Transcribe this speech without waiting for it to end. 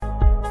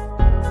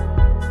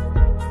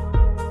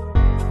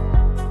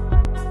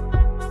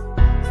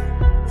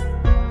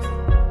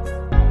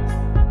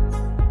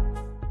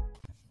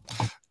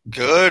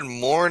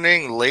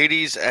morning,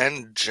 ladies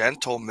and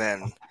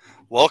gentlemen.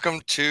 Welcome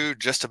to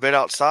Just a Bit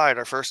Outside,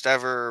 our first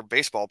ever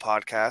baseball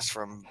podcast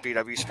from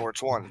BW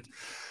Sports One.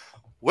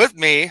 With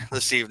me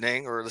this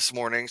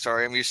morning,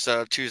 I'm used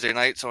to Tuesday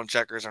nights on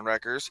Checkers and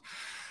Wreckers.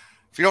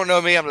 If you don't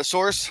know me, I'm the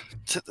source.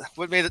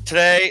 With me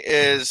today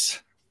is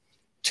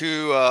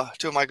two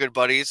of my good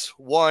buddies.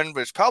 One, but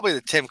it's probably the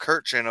Tim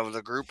Kirchin of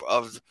the group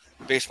of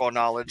baseball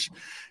knowledge,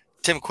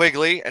 Tim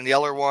Quigley, and the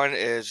other one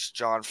is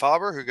John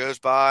Faber, who goes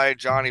by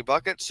Johnny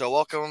Bucket. So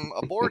welcome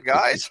aboard,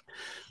 guys.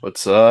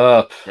 What's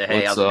up?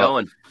 Hey, how's it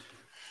going?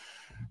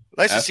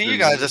 Nice to see you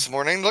guys this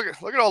morning. Look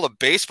at all the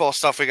baseball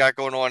stuff we got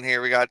going on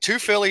here. We got two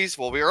Phillies.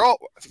 Well, we're all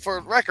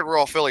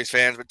Phillies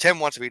fans, but Tim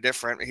wants to be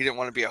different. He didn't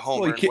want to be a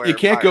homer. Well, you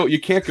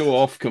can't go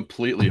off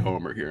completely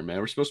homer here, man.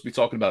 We're supposed to be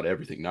talking about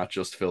everything, not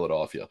just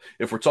Philadelphia.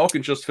 If we're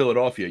talking just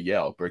Philadelphia, yeah,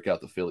 I'll break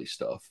out the Philly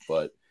stuff.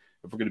 But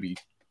if we're going to be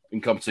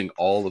encompassing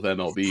all of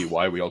MLB,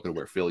 why are we all going to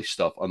wear Philly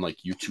stuff,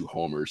 unlike you two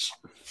homers?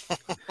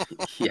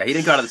 Yeah, he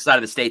didn't go to the side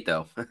of the state,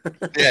 though.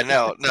 Yeah,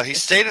 no, he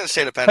stayed in the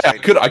state of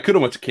Pennsylvania. I could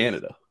have went to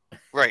Canada.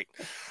 Right.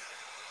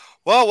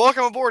 Well,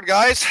 welcome aboard,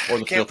 guys. Or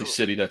the filthy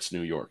city that's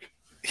New York.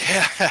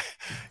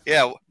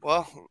 Yeah.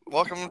 Well,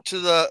 welcome to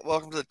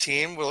the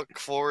team. We look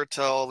forward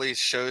to all these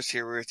shows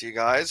here with you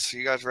guys.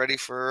 You guys ready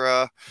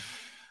for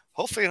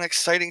hopefully an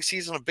exciting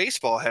season of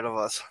baseball ahead of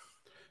us?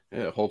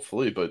 Yeah,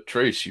 hopefully. But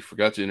Trace, you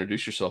forgot to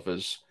introduce yourself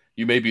as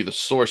you may be the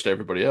source to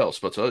everybody else,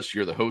 but to us,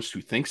 you're the host who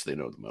thinks they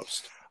know the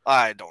most.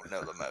 I don't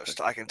know the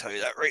most. I can tell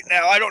you that right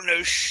now. I don't know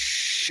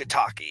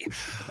shiitake.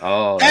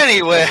 Oh.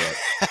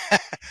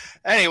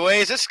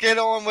 Anyways, let's get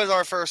on with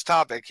our first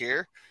topic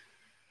here.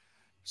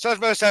 So as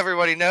most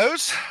everybody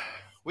knows,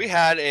 we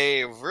had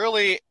a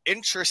really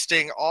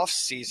interesting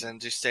offseason,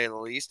 to say the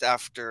least,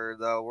 after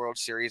the World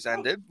Series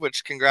ended,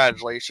 which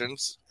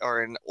congratulations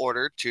are in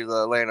order to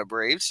the Atlanta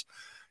Braves.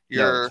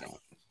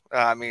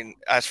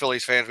 As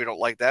Phillies fans, we don't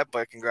like that,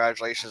 but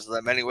congratulations to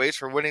them anyways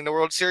for winning the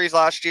World Series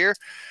last year.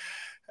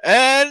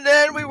 And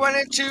then we went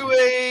into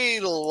a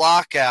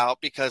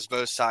lockout because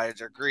both sides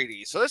are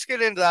greedy. So let's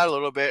get into that a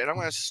little bit. And I'm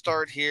going to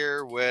start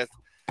here with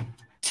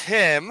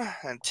Tim.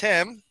 And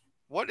Tim,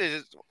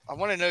 I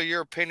want to know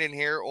your opinion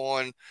here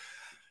on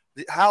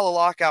how the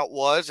lockout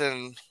was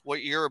and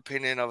what your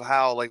opinion of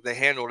how they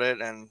handled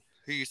it and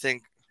who you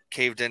think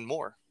caved in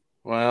more.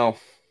 Well,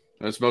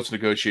 as most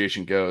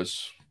negotiation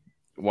goes,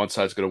 one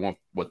side's going to want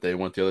what they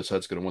want, the other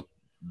side's going to want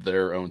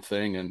their own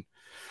thing. And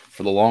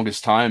for the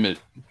longest time,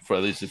 for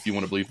at least if you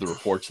want to believe the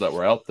reports that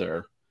were out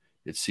there,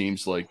 it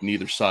seems like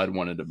neither side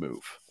wanted to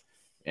move.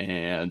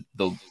 And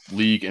the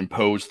league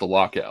imposed the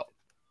lockout,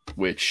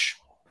 which,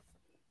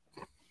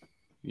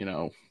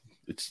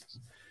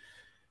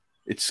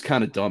 it's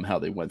kind of dumb how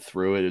they went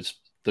through it. It's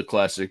the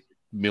classic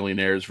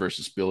millionaires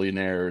versus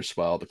billionaires,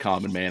 while the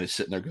common man is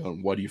sitting there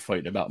going, what are you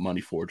fighting about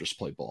money for? Just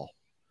play ball.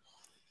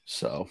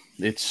 So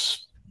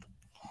it's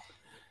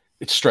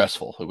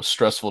stressful. It was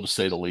stressful to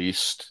say the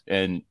least.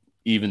 And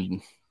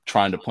even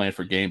trying to plan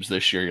for games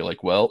this year, you're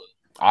like, well,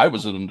 I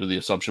was under the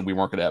assumption we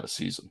weren't going to have a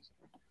season.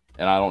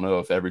 And I don't know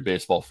if every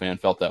baseball fan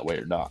felt that way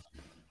or not.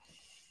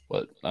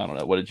 But I don't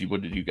know. What did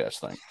you guys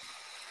think?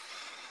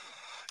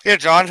 Yeah,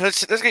 John,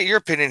 let's get your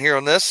opinion here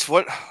on this.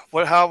 What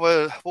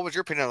was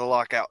your opinion on the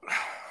lockout?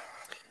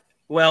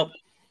 Well,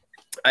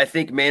 I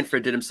think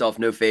Manfred did himself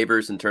no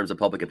favors in terms of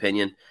public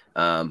opinion.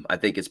 I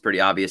think it's pretty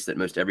obvious that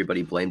most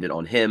everybody blamed it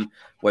on him,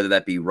 whether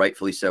that be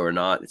rightfully so or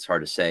not. It's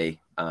hard to say.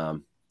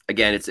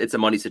 Again, it's a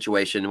money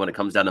situation. When it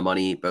comes down to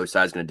money, both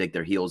sides are going to dig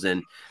their heels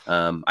in.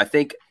 I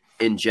think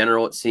in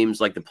general, it seems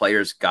like the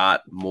players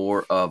got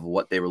more of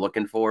what they were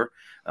looking for.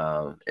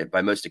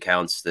 By most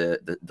accounts,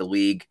 the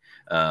league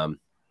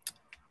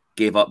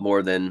gave up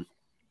more than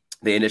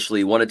they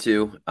initially wanted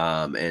to.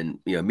 And,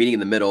 meeting in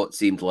the middle, it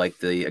seemed like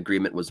the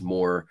agreement was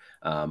more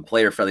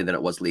player friendly than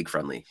it was league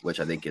friendly, which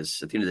I think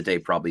is, at the end of the day,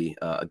 probably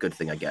a good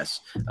thing, I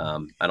guess.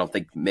 I don't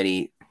think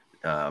many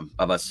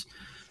of us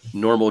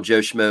normal Joe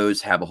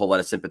Schmoes have a whole lot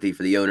of sympathy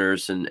for the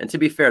owners and to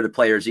be fair, the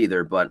players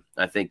either, but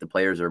I think the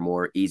players are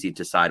more easy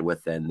to side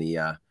with than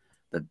the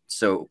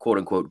so quote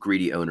unquote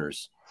greedy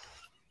owners.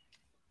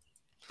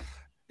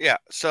 Yeah.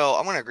 So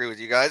I'm going to agree with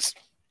you guys.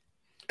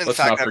 Let's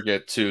not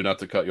forget too, not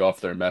to cut you off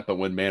there, Matt, but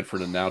when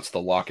Manfred announced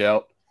the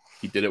lockout,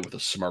 he did it with a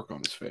smirk on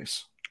his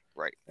face.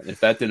 Right. And if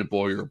that didn't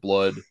boil your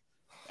blood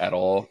at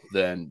all,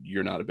 then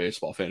you're not a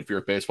baseball fan. If you're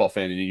a baseball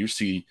fan and you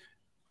see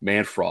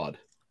Manfred,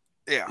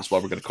 that's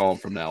what we're going to call him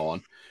from now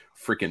on,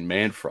 freaking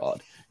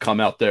Manfred, come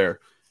out there,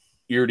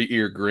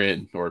 ear-to-ear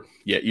grin,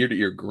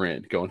 ear-to-ear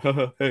grin, going,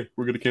 hey,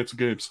 we're going to cancel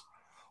games.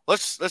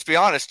 Let's be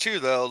honest, too,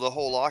 though. The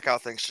whole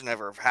lockout thing should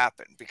never have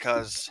happened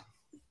because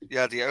you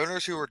had the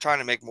owners who were trying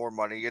to make more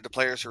money. You had the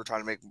players who were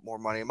trying to make more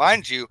money.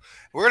 Mind you,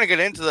 we're going to get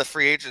into the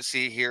free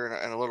agency here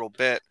in a little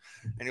bit,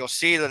 and you'll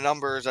see the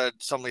numbers that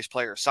some of these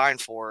players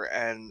signed for,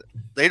 and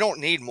they don't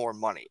need more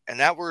money.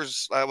 And that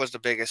was the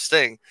biggest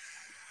thing.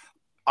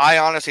 I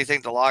honestly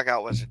think the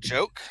lockout was a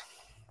joke.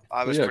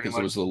 Because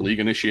it was a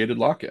league-initiated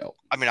lockout.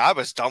 I mean, I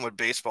was done with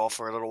baseball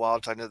for a little while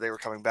until I knew they were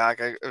coming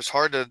back. It was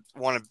hard to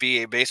want to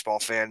be a baseball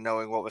fan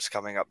knowing what was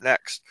coming up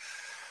next.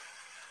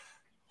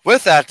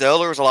 With that, though,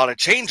 there was a lot of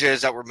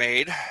changes that were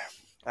made.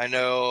 I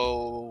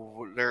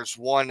know there's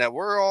one that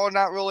we're all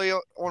not really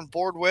on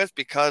board with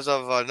because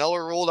of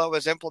another rule that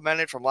was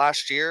implemented from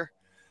last year.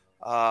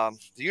 The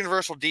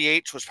universal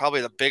DH was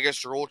probably the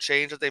biggest rule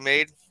change that they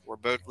made, where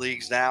both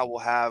leagues now will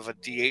have a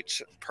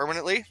DH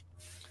permanently.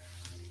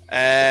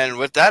 And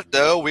with that,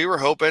 though, we were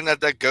hoping that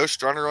the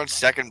ghost runner on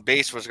second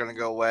base was going to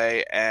go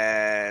away,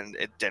 and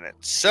it didn't.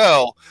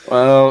 So,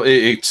 Well,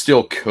 it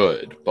still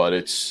could, but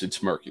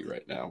it's murky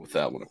right now with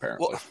that one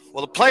apparently.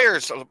 well, the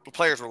players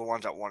were the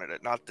ones that wanted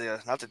it, not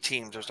the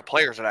teams. It was the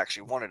players that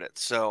actually wanted it.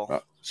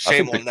 So,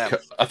 shame on them.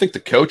 I think the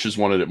coaches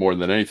wanted it more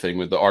than anything,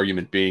 with the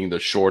argument being the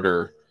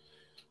shorter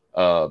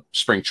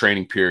spring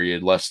training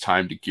period, less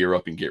time to gear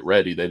up and get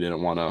ready. They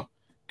didn't want to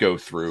go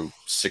through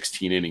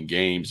 16 inning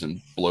games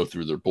and blow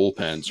through their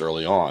bullpens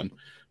early on.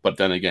 But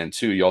then again,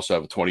 too, you also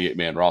have a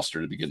 28-man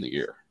roster to begin the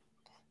year.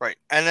 Right.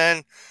 And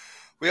then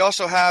we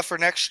also have for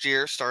next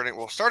year, starting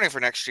for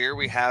next year,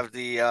 we have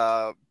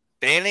the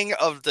banning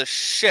of the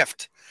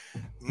shift.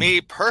 Me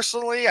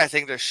personally, I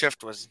think the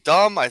shift was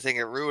dumb. I think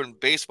it ruined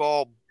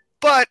baseball.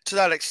 But to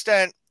that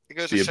extent, it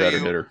goes to show you.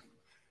 Hitter.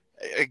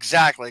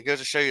 Exactly. It goes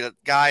to show you that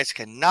guys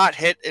cannot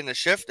hit in the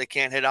shift. They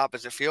can't hit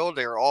opposite field.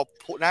 They are all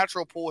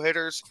natural pull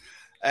hitters.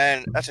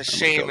 And that's a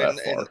shame.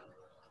 I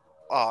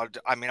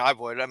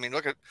would. I mean,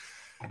 look at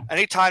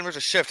anytime there's a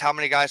shift, how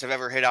many guys have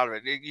ever hit out of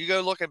it? You go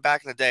looking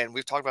back in the day, and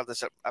we've talked about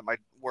this at my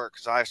work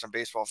because I have some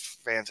baseball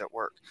fans at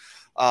work.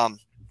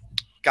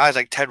 Guys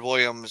like Ted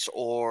Williams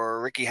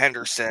or Ricky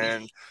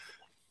Henderson,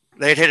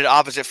 they'd hit it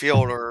opposite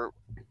field, or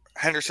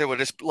Henderson would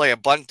just lay a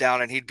bunt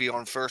down and he'd be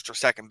on first or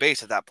second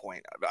base at that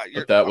point.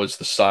 But that was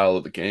the style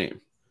of the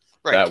game.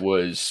 Right. That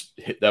was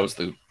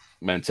the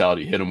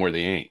mentality, hit them where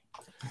they ain't.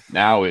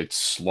 Now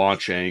it's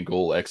launch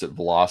angle, exit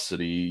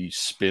velocity,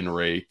 spin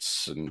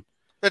rates, and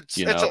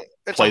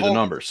play the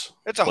numbers.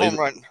 It's a home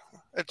run.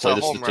 Play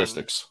the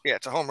statistics. Yeah,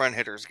 it's a home run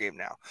hitter's game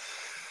now.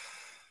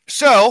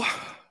 So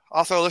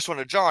I'll throw this one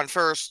to John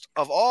first.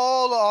 Of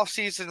all the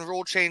offseason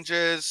rule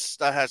changes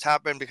that has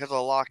happened because of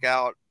the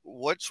lockout,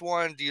 which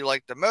one do you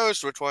like the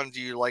most? Which one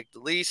do you like the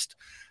least?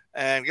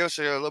 And give us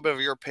a little bit of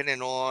your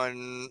opinion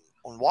on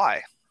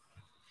why.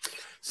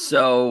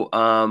 So,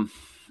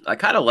 I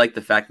kind of like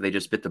the fact that they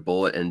just bit the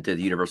bullet and did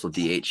the universal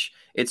DH.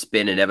 It's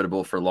been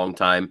inevitable for a long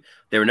time.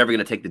 They were never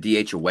going to take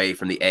the DH away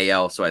from the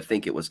AL, so I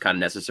think it was kind of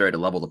necessary to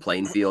level the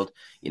playing field.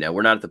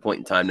 We're not at the point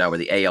in time now where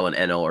the AL and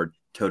NL are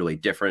totally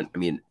different. I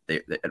mean, they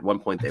at one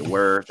point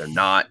they're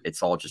not.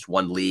 It's all just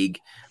one league,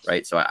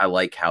 right? So I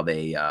like how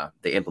they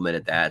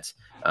implemented that.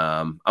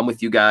 I'm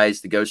with you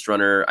guys. The Ghost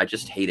Runner, I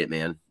just hate it,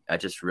 man. I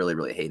just really,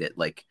 really hate it.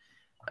 Like,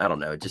 I don't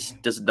know. It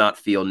just does not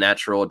feel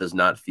natural. It does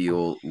not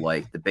feel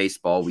like the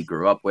baseball we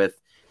grew up with.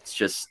 It's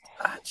just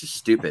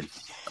stupid.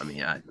 I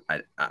mean, I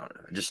don't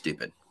know. Just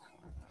stupid.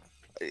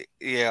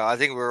 Yeah, I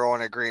think we're all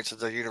in agreement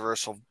that the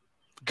universal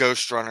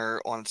Ghost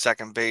Runner on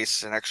second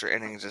base and extra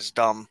innings is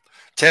dumb.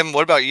 Tim,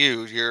 what about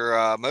you?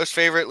 Your most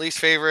favorite, least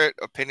favorite,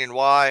 opinion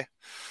why?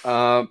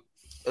 We're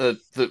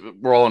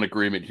all in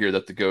agreement here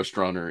that the Ghost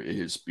Runner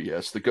is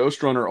BS. The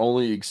Ghost Runner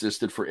only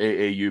existed for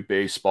AAU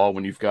baseball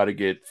when you've got to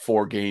get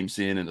 4 games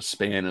in a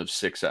span of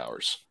 6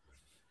 hours.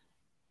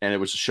 And it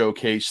was a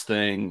showcase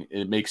thing.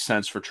 It makes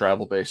sense for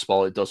travel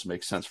baseball. It doesn't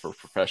make sense for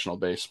professional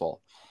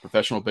baseball.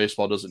 Professional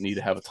baseball doesn't need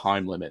to have a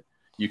time limit.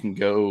 You can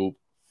go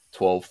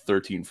 12,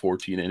 13,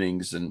 14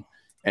 innings, and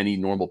any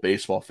normal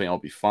baseball fan will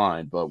be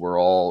fine. But we're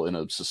all in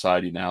a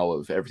society now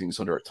of everything's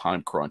under a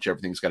time crunch.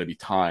 Everything's got to be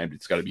timed.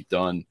 It's got to be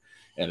done,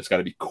 and it's got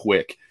to be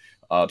quick.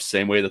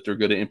 Same way that they're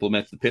going to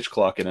implement the pitch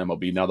clock in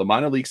MLB. Now, the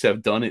minor leagues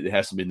have done it. It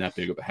hasn't been that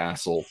big of a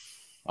hassle.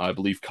 I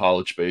believe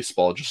college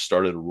baseball just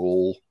started a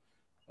rule.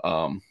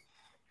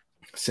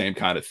 Same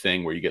kind of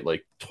thing where you get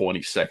like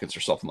 20 seconds or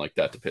something like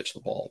that to pitch the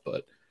ball.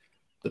 But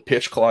the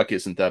pitch clock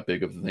isn't that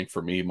big of a thing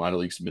for me. Minor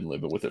leagues have been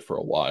living with it for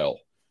a while.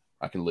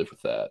 I can live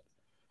with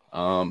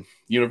that.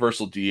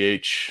 Universal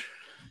DH,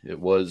 it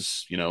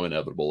was,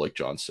 inevitable, like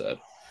John said,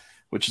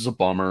 which is a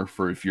bummer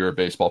for if you're a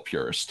baseball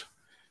purist.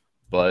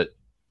 But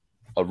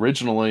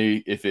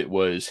originally, if it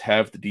was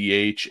have the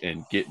DH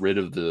and get rid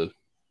of the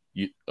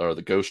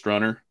Ghost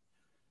Runner,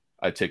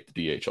 I'd take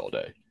the DH all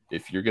day.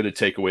 If you're going to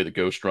take away the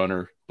Ghost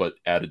Runner but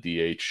add a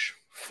DH,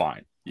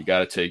 fine. You got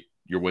to take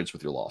your wins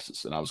with your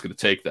losses. And I was going to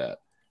take that.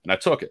 And I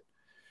took it.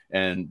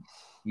 And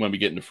when we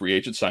get into free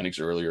agent signings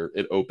earlier,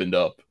 it opened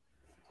up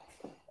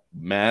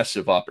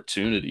massive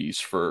opportunities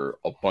for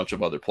a bunch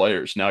of other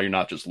players. Now you're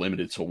not just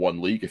limited to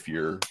one league if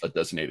you're a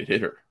designated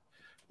hitter.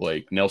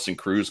 Like Nelson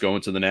Cruz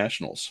going to the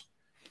Nationals.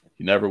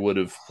 He never would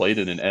have played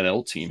in an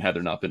NL team had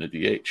there not been a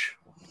DH.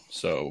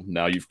 So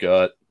now you've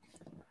got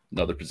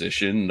another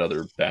position,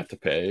 another bat to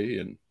pay,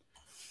 and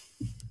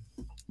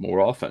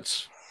more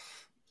offense.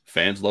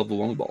 Fans love the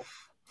long ball.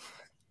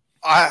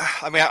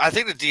 I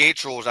think the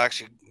DH rule is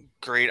actually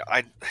great.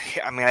 I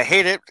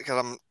hate it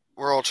because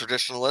we're all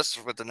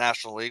traditionalists with the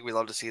National League. We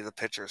love to see the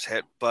pitchers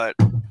hit, but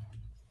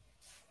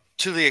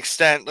to the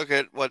extent, look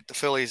at what the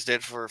Phillies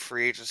did for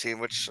free agency,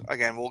 which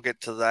again we'll get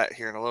to that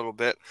here in a little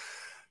bit.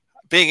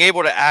 Being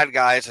able to add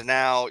guys, and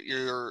now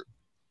you're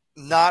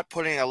not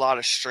putting a lot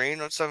of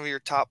strain on some of your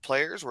top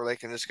players where they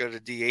can just go to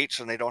DH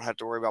and they don't have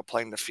to worry about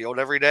playing the field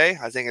every day.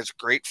 I think it's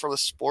great for the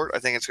sport. I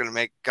think it's going to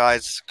make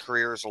guys'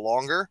 careers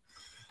longer.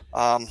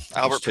 Albert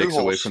Just takes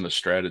Pujols, away from the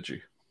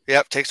strategy.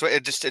 Yep, takes away.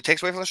 It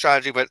takes away from the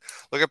strategy. But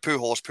look at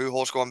Pujols.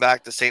 Pujols going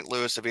back to St.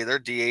 Louis to be their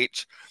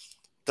DH,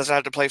 doesn't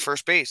have to play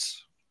first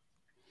base.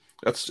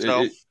 That's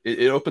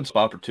it opens up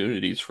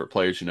opportunities for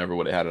players who never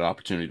would have had an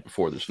opportunity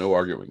before. There's no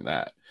arguing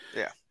that.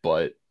 Yeah.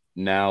 But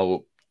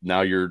now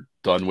you're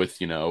done with,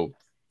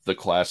 the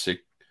classic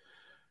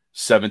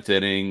seventh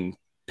inning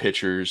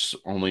pitchers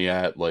only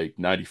at like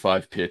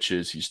 95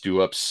 pitches. He's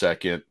due up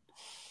second,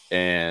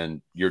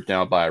 and you're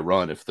down by a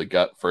run. If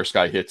the first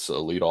guy hits a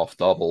leadoff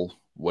double,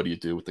 what do you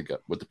do with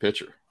the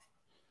pitcher?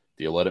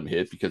 Do you let him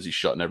hit because he's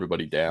shutting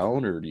everybody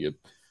down, or do you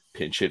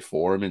pinch hit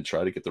for him and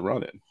try to get the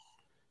run in?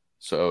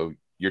 So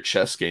your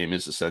chess game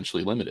is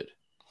essentially limited,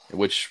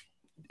 which,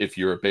 if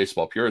you're a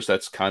baseball purist,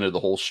 that's kind of the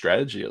whole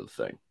strategy of the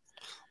thing.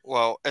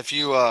 Well, if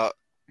you have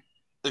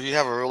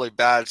a really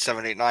bad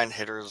 7, 8, 9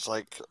 hitters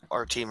like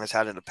our team has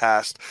had in the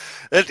past,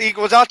 it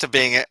equals out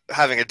to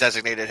having a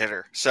designated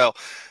hitter. So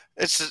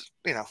it's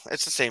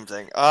it's the same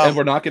thing. And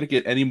we're not going to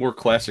get any more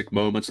classic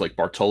moments like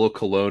Bartolo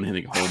Colon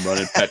hitting a home run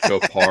in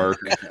Petco Park.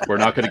 We're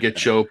not going to get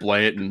Joe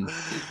Blanton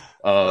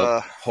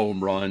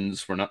home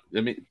runs. We're not.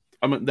 I mean,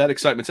 that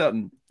excitement's out,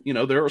 and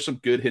there are some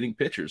good hitting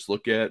pitchers.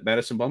 Look at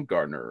Madison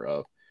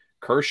Bumgarner,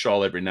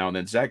 Kershaw every now and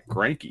then. Zach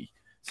Greinke.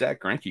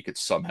 Zach Greinke could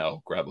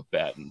somehow grab a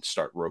bat and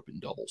start roping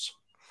doubles.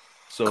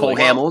 So Cole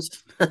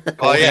Hamels.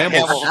 Cole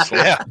Hamels.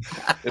 Yeah.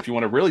 If you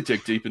want to really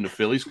dig deep into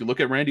Phillies, look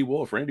at Randy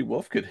Wolf. Randy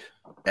Wolf could.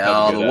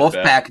 Oh, the Wolf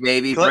Pack,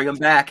 baby. Bring him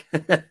back.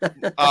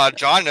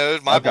 John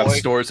knows my I've boy. got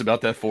stories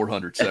about that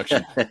 400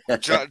 section.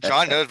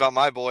 John knows about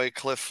my boy,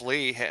 Cliff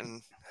Lee,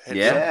 hitting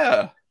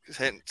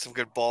some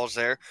good balls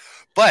there.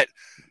 But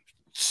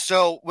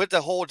so with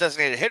the whole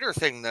designated hitter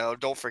thing, though,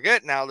 don't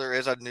forget now there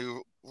is a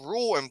new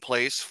rule in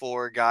place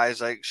for guys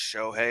like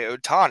Shohei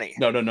Ohtani.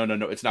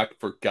 No. It's not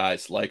for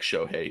guys like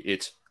Shohei.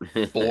 It's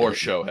for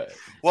Shohei.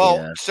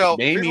 Well, so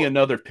name me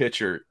another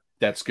pitcher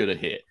that's going to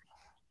hit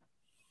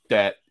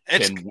that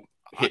can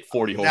hit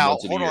 40 home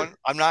runs in a year. Hold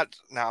on.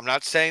 I'm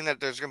not saying that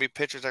there's going to be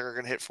pitchers that are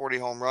going to hit 40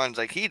 home runs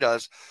like he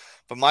does,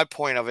 but my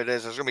point of it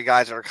is there's going to be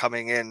guys that are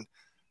coming in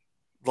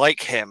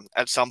like him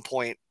at some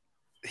point.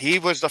 He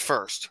was the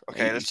first.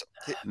 Okay,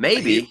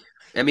 maybe.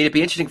 I mean, it'd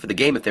be interesting for the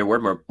game if there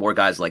were more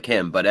guys like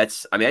him, but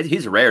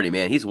he's a rarity,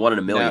 man. He's 1 in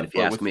a million, if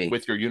you ask me.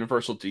 With your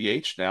universal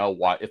DH now,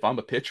 if I'm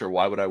a pitcher,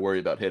 why would I worry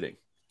about hitting?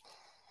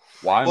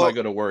 Why am I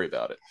going to worry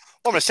about it?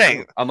 Well, I'm just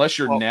saying. Unless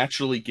you're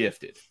naturally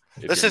gifted.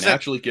 If you're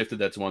naturally gifted,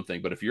 that's one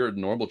thing. But if you're a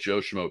normal Joe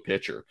Schmo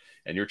pitcher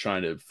and you're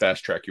trying to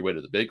fast track your way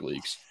to the big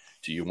leagues,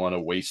 do you want to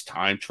waste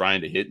time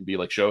trying to hit and be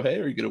like Shohei,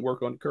 or are you going to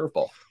work on the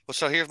curveball? Well,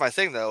 so here's my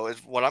thing, though, is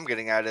what I'm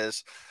getting at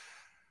is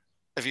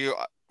if you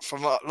 –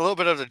 from a little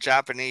bit of the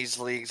Japanese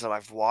leagues that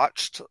I've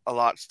watched a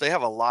lot, they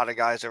have a lot of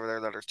guys over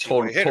there that are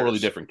two-way hitters. Totally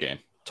different game.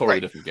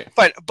 Different game.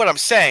 But I'm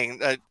saying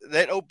that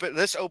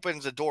this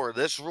opens the door.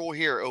 This rule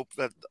here,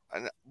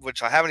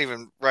 which I haven't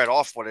even read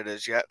off what it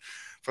is yet,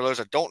 for those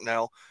that don't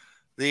know.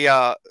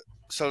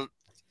 So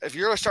if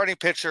you're a starting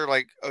pitcher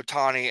like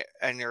Ohtani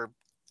and you're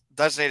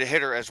designated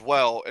hitter as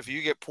well, if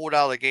you get pulled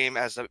out of the game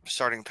as a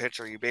starting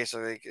pitcher, you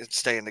basically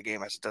stay in the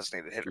game as a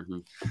designated hitter.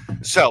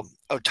 Mm-hmm. So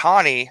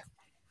Ohtani,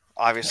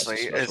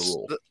 obviously,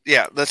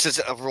 this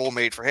is a rule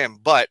made for him.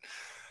 But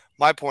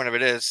my point of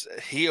it is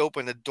he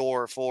opened the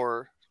door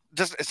for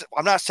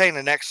I'm not saying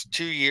the next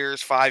 2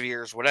 years, 5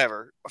 years,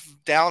 whatever.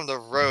 Down the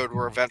road,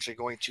 we're eventually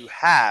going to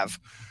have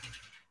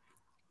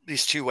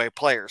these two-way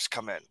players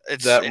come in.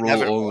 That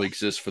rule only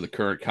exists for the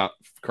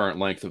current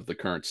length of the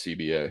current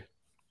CBA.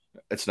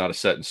 It's not a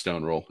set in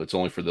stone rule. It's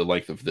only for the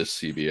length of this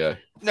CBA.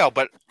 No,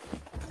 but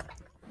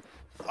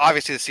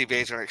obviously the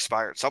CBA is going to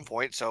expire at some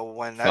point. So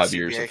when that 5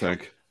 years, I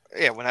think.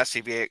 Yeah, when that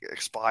CBA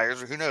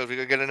expires, who knows? We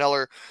could get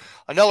another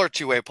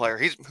two-way player.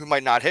 Who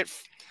might not hit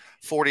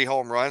 40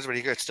 home runs, but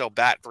he could still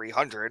bat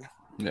 300.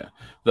 Yeah.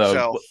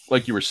 Though,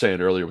 like you were saying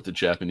earlier with the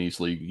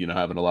Japanese league,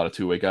 having a lot of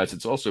two-way guys,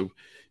 it's also,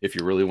 if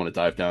you really want to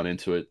dive down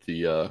into it,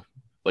 the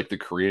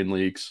Korean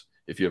leagues,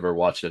 if you ever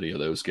watched any of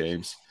those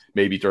games,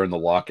 maybe during the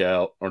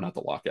lockout, or not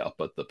the lockout,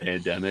 but the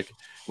pandemic,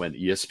 when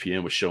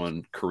ESPN was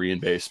showing Korean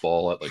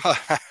baseball at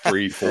like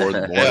 3, 4 in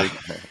the morning,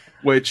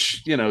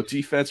 which,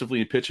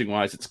 defensively and pitching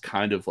wise, it's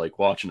kind of like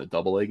watching a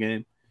AA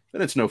game.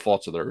 And it's no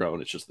faults of their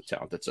own. It's just the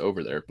talent that's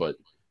over there. But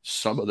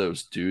some of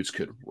those dudes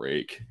could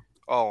rake.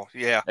 Oh,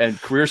 yeah.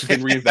 And careers have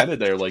been reinvented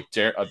there. Like,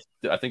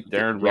 I think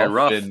Darren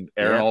Ruff and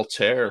Aaron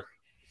Altair.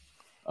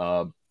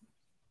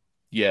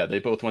 They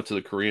both went to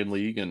the Korean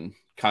League and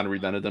kind of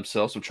reinvented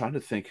themselves. I'm trying to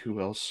think who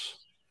else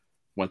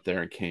went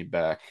there and came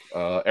back.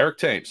 Eric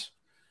Thames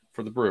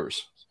for the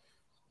Brewers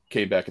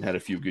came back and had a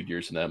few good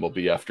years in the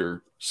MLB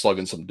after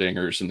slugging some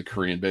dingers in the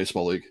Korean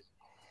Baseball League.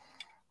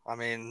 I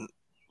mean,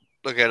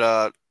 look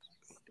at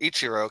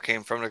Ichiro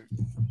came from the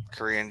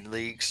Korean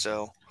League,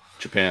 so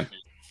Japan,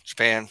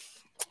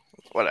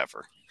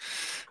 whatever.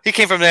 He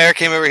came from there,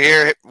 came over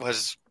here,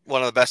 was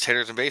one of the best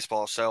hitters in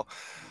baseball. So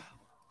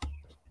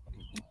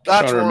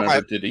I'm that's trying to where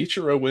remember. Did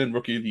Ichiro win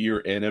Rookie of the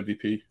Year and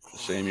MVP the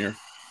same year?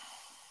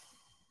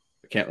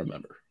 I can't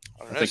remember.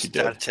 I think he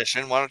did.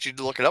 Statistician, why don't you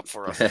look it up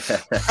for us?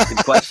 Good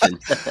question.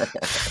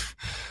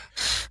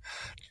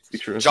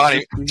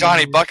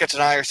 Johnny Buckets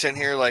and I are sitting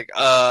here like,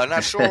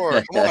 not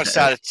sure. Come on,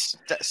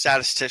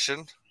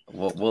 statistician.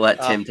 We'll let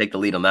Tim take the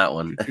lead on that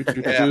one.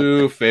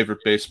 Favorite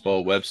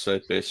baseball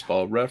website,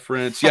 Baseball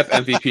Reference. Yep,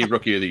 MVP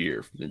Rookie of the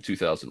Year in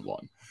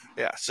 2001.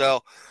 Yeah.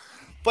 So,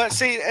 but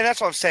see, and that's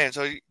what I'm saying.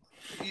 So,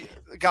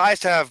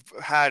 guys have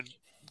had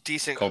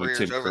decent careers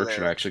Tim over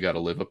Kirchner there. actually got to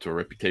live up to a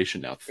reputation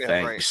now.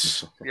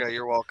 Thanks. Right. Yeah,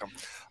 you're welcome.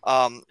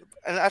 And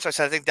that's what I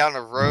said. I think down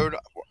the road,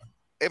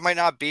 it might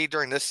not be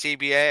during this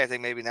CBA. I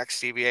think maybe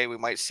next CBA we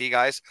might see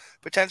guys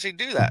potentially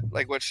do that,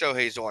 like what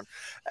Shohei's doing.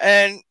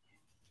 And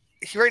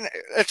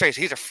let's face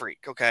it, he's a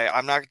freak. Okay,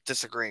 I'm not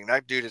disagreeing.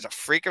 That dude is a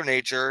freak of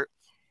nature.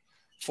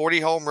 40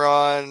 home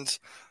runs,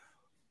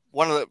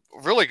 one of the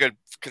really good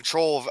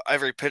control of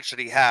every pitch that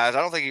he has. I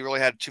don't think he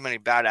really had too many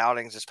bad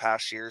outings this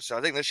past year. So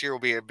I think this year will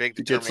be a big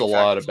determining factor. He gets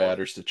a lot of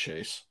batters to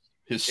chase.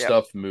 His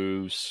stuff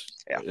moves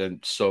and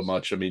so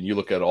much. I mean, you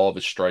look at all of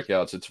his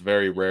strikeouts, it's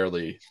very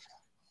rarely.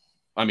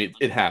 I mean,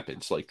 it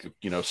happens, like,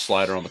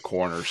 slider on the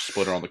corner,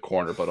 splitter on the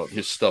corner, but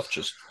his stuff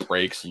just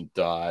breaks and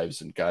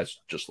dives, and guys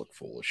just look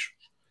foolish.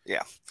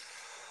 Yeah.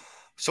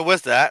 So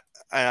with that,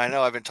 and I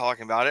know I've been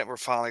talking about it, we're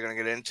finally going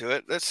to get into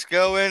it. Let's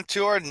go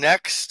into our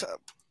next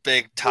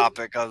big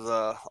topic of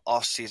the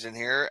offseason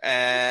here,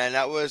 and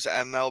that was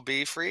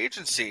MLB free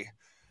agency.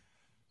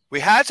 We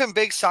had some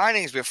big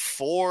signings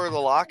before the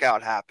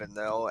lockout happened,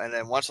 though, and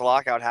then once the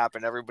lockout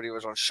happened, everybody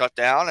was on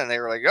shutdown, and they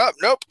were like, oh,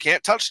 nope,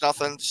 can't touch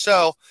nothing.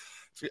 So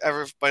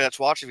everybody that's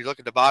watching, if you look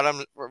at the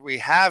bottom, we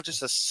have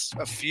just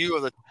a few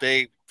of the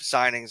big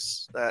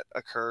signings that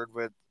occurred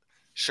with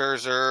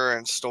Scherzer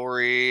and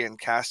Story and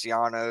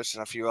Castellanos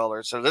and a few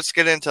others. So let's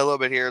get into a little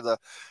bit here, the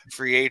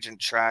free agent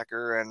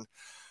tracker. And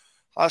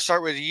I'll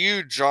start with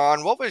you,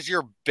 John. What was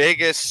your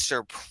biggest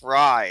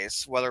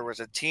surprise, whether it was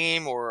a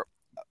team or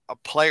a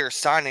player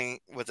signing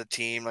with a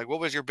team? Like, what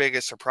was your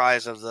biggest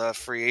surprise of the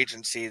free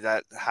agency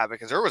that happened?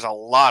 Because there was a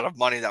lot of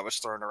money that was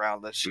thrown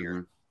around this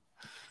year.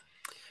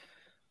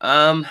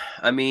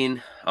 I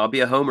mean, I'll be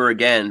a homer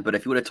again, but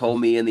if you would have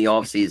told me in the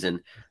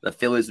offseason the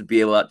Phillies would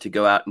be able to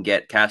go out and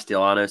get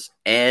Castellanos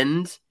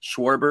and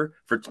Schwarber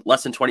for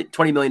less than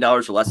 $20 million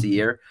or less a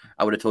year,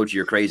 I would have told you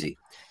you're crazy.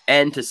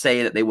 And to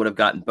say that they would have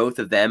gotten both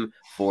of them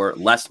for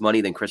less money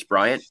than Chris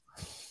Bryant,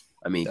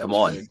 I mean, come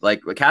on. Big.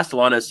 Like,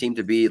 Castellanos seemed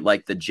to be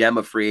like the gem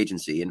of free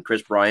agency, and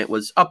Chris Bryant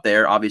was up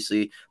there,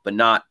 obviously, but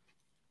not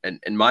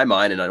in my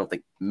mind, and I don't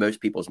think most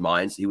people's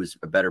minds, he was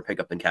a better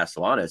pickup than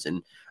Castellanos.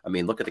 And I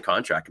mean, look at the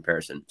contract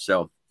comparison.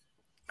 So,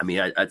 I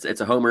mean, it's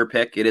a homer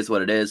pick. It is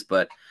what it is.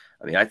 But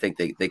I mean, I think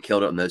they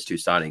killed it in those two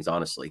signings,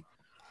 honestly.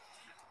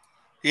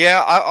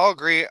 Yeah, I'll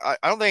agree. I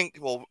don't think,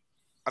 well,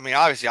 I mean,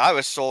 obviously, I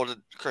was sold that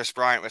Chris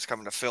Bryant was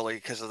coming to Philly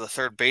because of the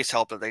third base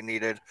help that they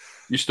needed.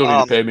 You still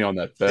need to pay me on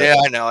that bet. Yeah,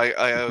 I know.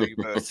 I owe you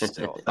both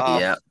still.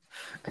 Yeah.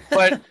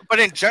 But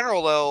in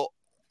general, though,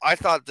 I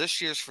thought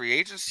this year's free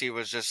agency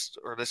was just,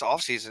 or this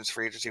offseason's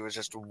free agency was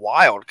just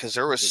wild because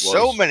there were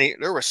so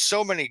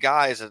many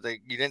guys that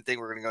you didn't think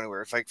were going to go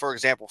anywhere. It's like, for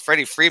example,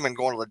 Freddie Freeman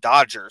going to the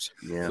Dodgers.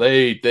 Yeah,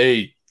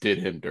 they did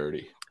him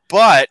dirty.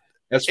 But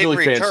that's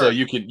Philly fans, so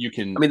you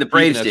can. I mean, the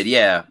Braves did,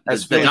 yeah.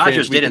 The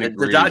Dodgers didn't.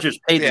 The Dodgers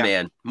paid the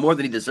man more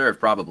than he deserved,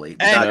 probably.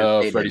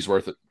 Freddie's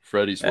worth it.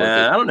 Freddie's worth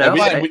it. I don't know.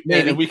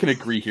 And we can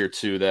agree here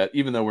too that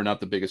even though we're not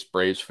the biggest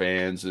Braves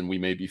fans and we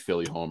may be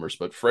Philly homers,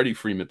 but Freddie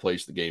Freeman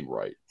plays the game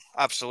right.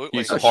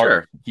 Absolutely. He's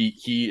sure.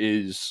 He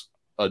is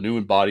a new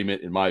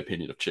embodiment, in my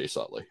opinion, of Chase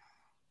Utley.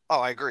 Oh,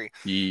 I agree.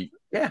 He's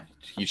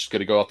just going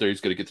to go out there. He's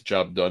going to get the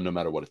job done no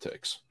matter what it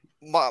takes.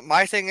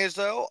 My thing is,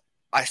 though,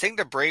 I think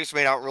the Braves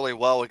made out really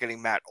well with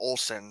getting Matt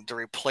Olson to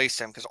replace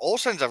him because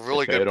Olson's a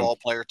really good ball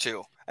player,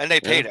 too. And they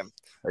paid him.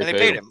 They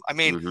paid him. I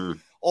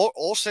mean,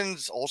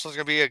 Olson's going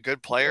to be a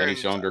good player. And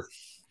he's younger.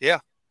 Yeah.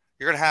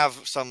 You're going to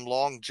have some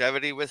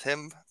longevity with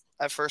him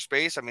at first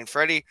base. I mean,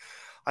 Freddie,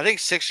 I think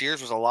 6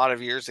 years was a lot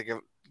of years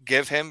to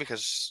give him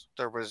because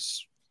there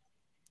was,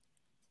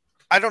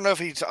 I don't know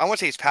if I won't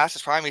say he's past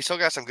his prime. He's still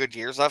got some good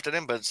years left in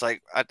him, but it's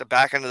like at the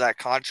back end of that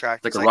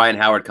contract. It's like a Ryan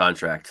Howard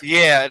contract.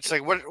 Yeah. It's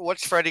like,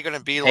 what's Freddie going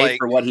to be like?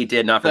 For what he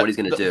did, not for what he's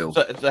going to do.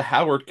 The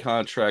Howard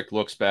contract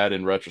looks bad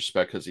in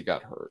retrospect because he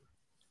got hurt.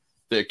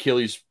 The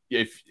Achilles,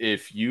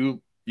 if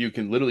you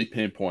can literally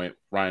pinpoint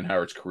Ryan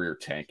Howard's career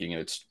tanking,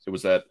 and it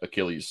was that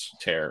Achilles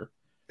tear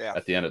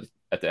at the end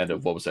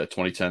of what was that,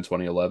 2010,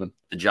 2011?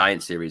 The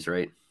Giant series,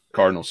 right?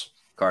 Cardinals.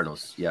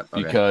 Yep.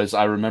 Okay. Because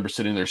I remember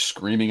sitting there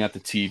screaming at the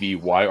TV,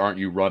 "Why aren't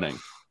you running?"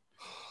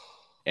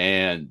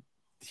 And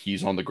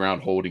he's on the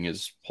ground holding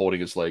his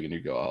leg, and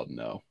you go, "Oh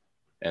no!"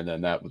 And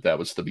then that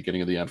was the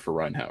beginning of the end for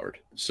Ryan Howard.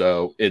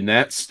 So in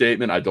that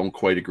statement, I don't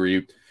quite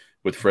agree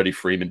with Freddie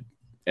Freeman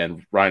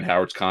and Ryan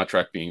Howard's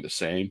contract being the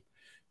same,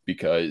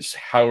 because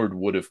Howard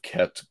would have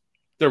kept.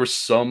 There was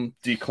some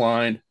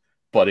decline,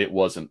 but it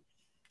wasn't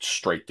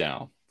straight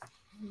down.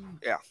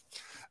 Yeah.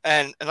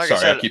 And like Sorry,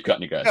 I said, I keep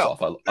cutting you guys no,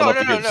 off. I no, love no, to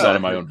hear no, the sound no.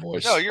 of my own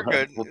voice. No, you're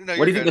good. What No, do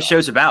you're you think good. the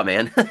show's about,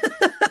 man?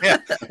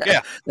 Yeah.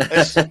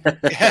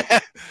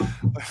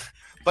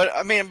 But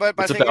I mean, but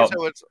my It's thing about-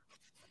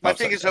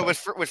 is, though,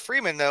 with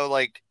Freeman though,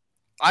 like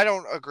I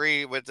don't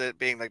agree with it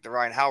being like the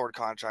Ryan Howard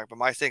contract. But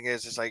my thing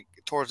is like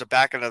towards the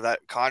back end of that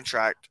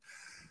contract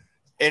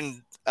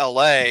in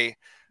LA,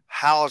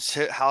 how is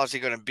he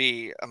going to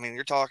be? I mean,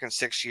 you're talking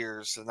 6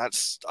 years, and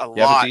that's a You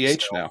have lot. a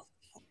DH still. now,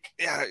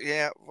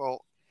 Yeah.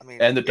 Well, I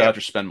mean, and the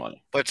Dodgers spend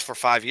money. but it's for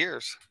 5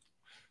 years.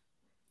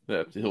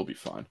 Yeah, he'll be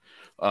fine.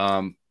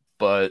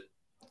 But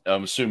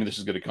I'm assuming this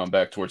is going to come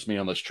back towards me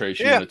unless Trace,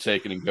 you want to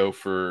take it and go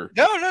for.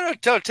 No.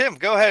 Tim,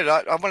 go ahead.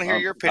 I want to hear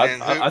your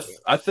opinion.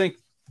 I think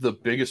the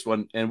biggest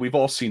one, and we've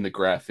all seen the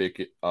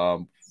graphic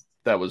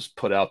that was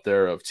put out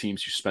there of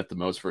teams who spent the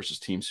most versus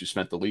teams who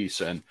spent the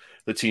least, and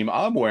the team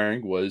I'm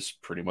wearing was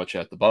pretty much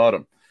at the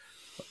bottom,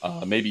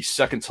 maybe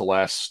second to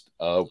last.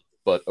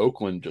 But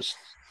Oakland just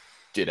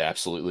did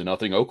absolutely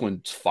nothing.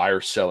 Oakland's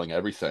fire selling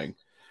everything.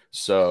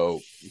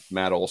 So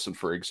Matt Olson,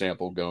 for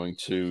example, going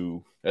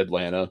to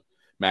Atlanta,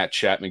 Matt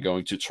Chapman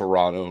going to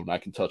Toronto, and I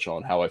can touch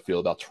on how I feel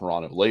about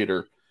Toronto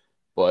later.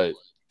 But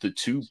the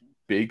two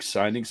big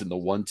signings and the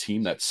one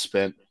team that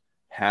spent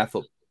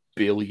 $500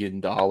 million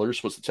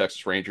was the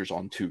Texas Rangers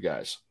on two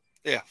guys.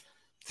 Yeah.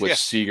 With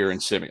Seager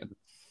and Simeon.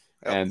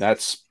 Yep. And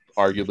that's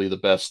arguably the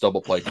best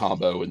double play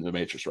combo in the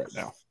majors right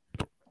now.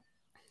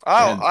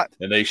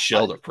 And they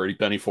shelled a pretty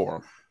penny for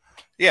them.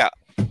 Yeah.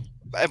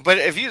 But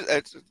if you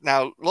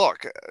now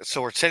look,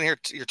 so we're sitting here,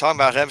 you're talking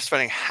about them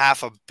spending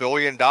 $500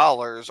 million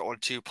on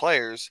two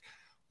players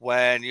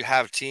when you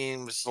have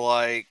teams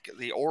like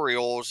the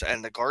Orioles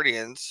and the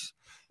Guardians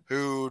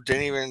who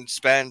didn't even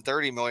spend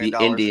 $30 million.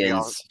 The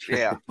Indians.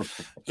 Yeah.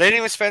 They didn't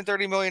even spend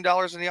 $30 million in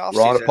the offseason.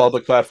 We're on a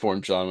public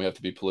platform, John. We have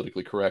to be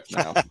politically correct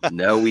now.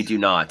 No, we do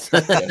not.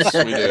 Yes,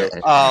 we do.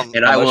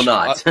 And I will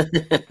not.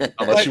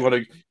 Unless you want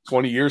to,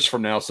 20 years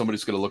from now,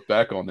 somebody's going to look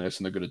back on this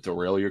and they're going to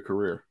derail your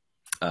career.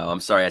 Oh,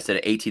 I'm sorry. I said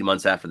it 18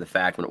 months after the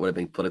fact when it would have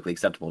been politically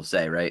acceptable to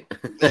say, right?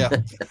 Yeah.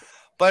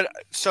 But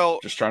so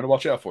just trying to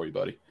watch out for you,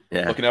 buddy.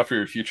 Yeah. Looking out for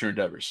your future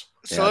endeavors.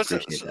 So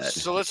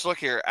let's look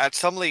here at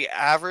some of the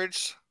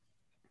average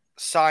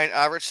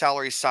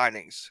salary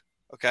signings.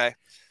 Okay.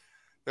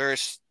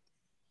 There's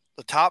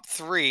the top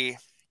three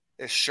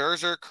is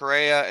Scherzer,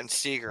 Correa, and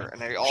Seager,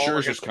 and they all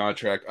Scherzer's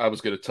contract. I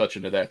was going to touch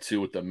into that too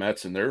with the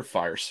Mets and their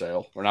fire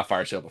sale, or not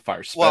fire sale, but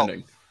fire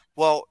spending.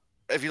 Well,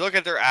 if you look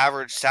at their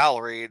average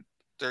salary,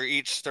 they're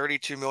each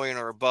 $32 million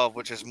or above,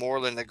 which is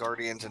more than the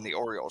Guardians and the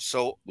Orioles.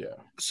 So,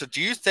 So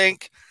do you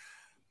think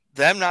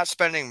them not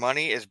spending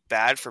money is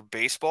bad for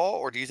baseball,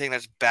 or do you think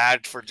that's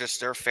bad for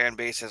just their fan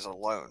bases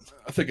alone?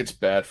 I think it's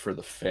bad for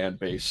the fan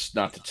base,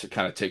 not to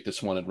kind of take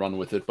this one and run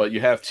with it, but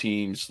you have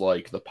teams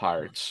like the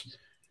Pirates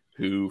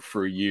who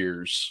for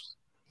years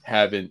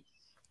haven't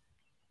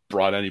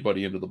brought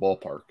anybody into the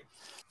ballpark.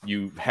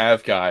 You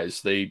have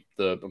guys,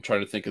 I'm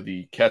trying to think of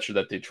the catcher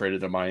that they traded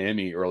to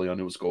Miami early on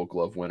who was Gold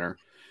Glove winner.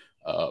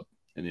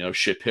 And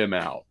ship him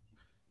out.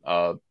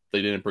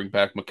 They didn't bring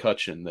back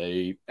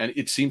McCutchen. And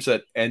it seems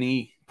that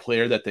any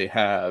player that they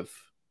have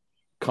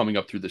coming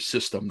up through the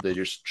system, they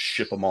just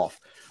ship them off.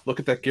 Look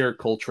at that Garrett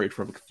Cole trade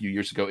from a few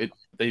years ago.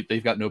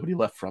 They've got nobody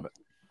left from it.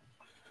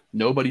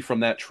 Nobody from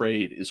that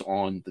trade is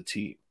on the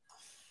team.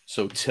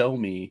 So tell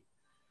me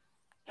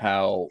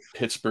how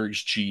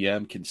Pittsburgh's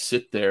GM can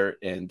sit there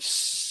and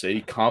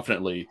say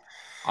confidently,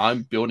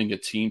 I'm building a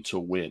team to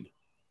win.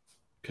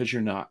 Because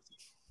you're not.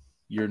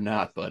 You're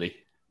not, buddy.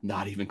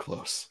 Not even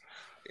close.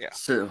 Yeah.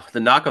 So the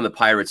knock on the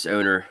Pirates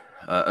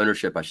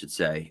ownership, I should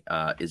say,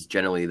 is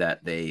generally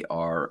that they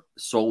are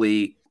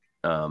solely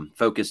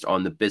focused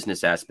on the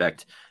business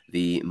aspect,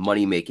 the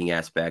money-making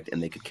aspect,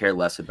 and they could care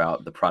less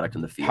about the product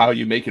on the field. How are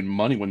you making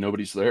money when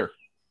nobody's there?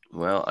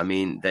 Well, I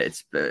mean,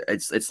 it's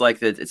like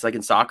that. It's like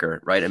in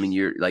soccer, right? I mean,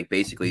 you're like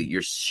basically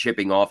you're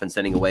shipping off and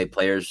sending away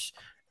players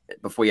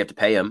before you have to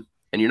pay them,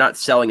 and you're not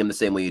selling them the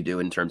same way you do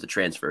in terms of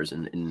transfers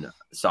in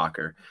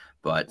soccer.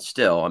 But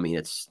still, I mean,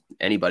 it's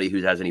anybody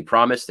who has any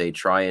promise, they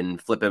try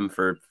and flip him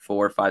for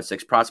 4, 5,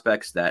 6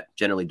 prospects that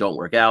generally don't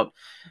work out.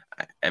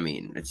 I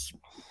mean, they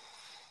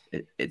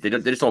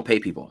just don't pay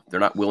people. They're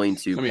not willing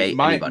to pay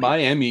anybody.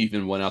 Miami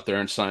even went out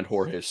there and signed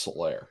Jorge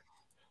Soler.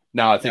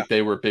 Now, I think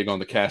they were big on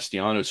the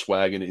Castellanos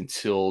wagon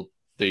until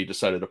they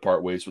decided to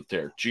part ways with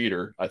Derek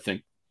Jeter. I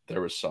think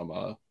there was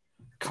some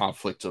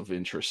conflict of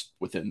interest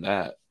within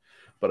that.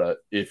 But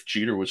if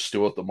Jeter was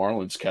still at the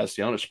Marlins,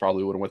 Castellanos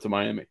probably would have went to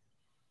Miami.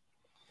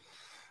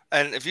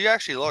 And if you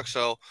actually look,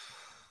 so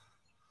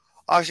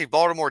obviously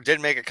Baltimore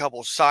did make a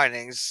couple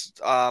signings.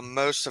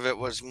 Most of it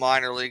was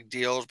minor league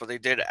deals, but they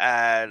did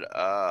add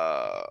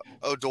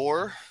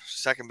Odor,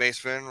 second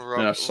baseman.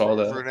 I saw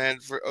that.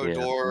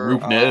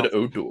 Rougned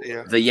Odor.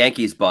 Yeah. The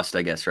Yankees bust,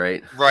 I guess,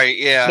 right? Right,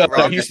 yeah.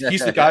 No, he's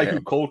the guy who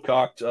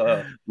cold-cocked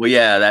well,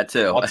 yeah, that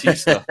too.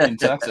 Bautista in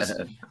Texas.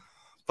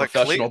 But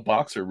Professional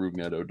boxer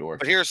Rougned Odor.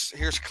 But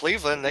here's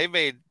Cleveland. They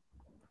made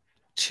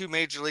 2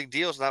 major league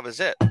deals, and that was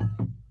it.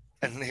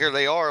 And here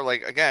they are,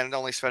 like, again,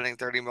 only spending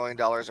 $30 million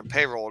in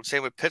payroll. And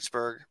same with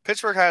Pittsburgh.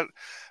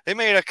 They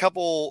made a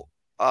couple.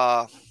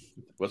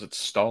 Was it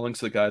Stallings,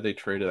 the guy they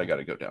traded? I got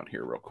to go down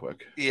here real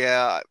quick.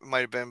 Yeah, it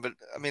might have been, but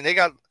I mean, they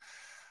got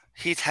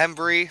Heath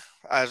Hembry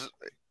as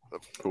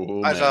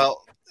a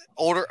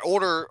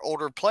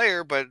older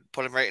player, but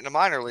put him right in the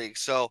minor league.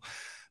 So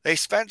they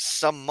spent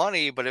some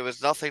money, but it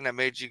was nothing that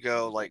made you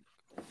go like,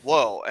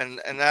 whoa. And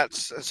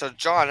that's so,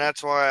 John,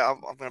 that's why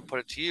I'm going to put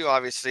it to you,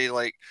 obviously.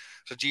 Like,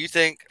 so do you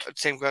think,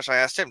 same question I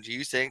asked him, do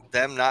you think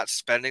them not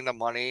spending the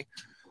money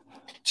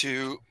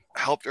to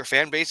help their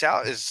fan base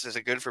out is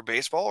it good for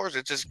baseball, or is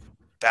it just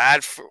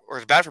bad for, or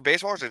is it bad for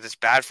baseball, or is it just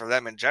bad for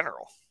them in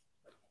general?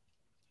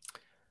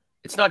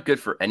 It's not good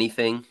for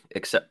anything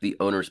except the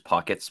owner's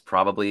pockets,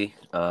 probably,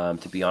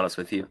 to be honest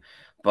with you.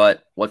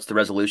 But what's the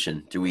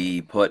resolution? Do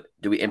we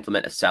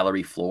implement a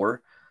salary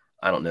floor?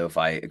 I don't know if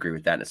I agree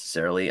with that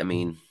necessarily. I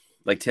mean,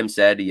 like Tim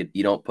said,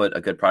 you don't put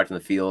a good product in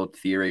the field.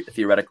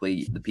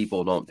 Theoretically, the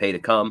people don't pay to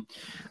come.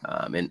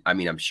 And I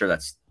mean, I'm sure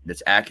that's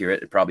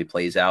accurate. It probably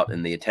plays out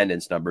in the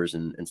attendance numbers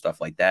and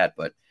stuff like that.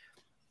 But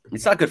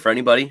it's not good for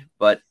anybody.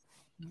 But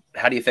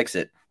how do you fix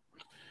it?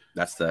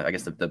 That's I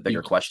guess the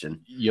bigger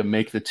question. You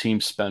make the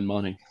team spend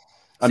money.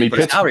 I mean,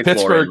 salary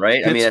floor,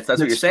 right? I mean, that's what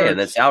you're saying.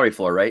 That's salary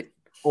floor, right?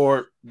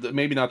 Or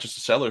maybe not just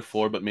a salary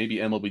floor, but maybe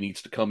MLB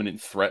needs to come in and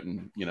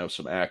threaten,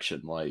 some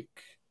action, like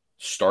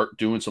start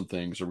doing some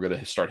things, or we're going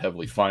to start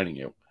heavily fining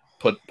you.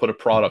 Put a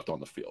product on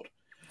the field,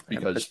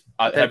 because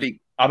I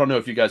don't know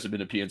if you guys have been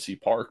to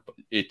PNC Park, but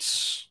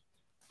it's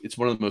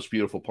one of the most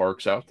beautiful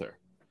parks out there,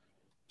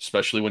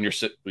 especially when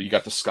you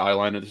got the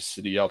skyline of the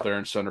city out there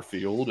in center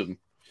field, and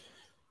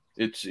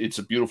it's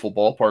a beautiful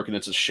ballpark, and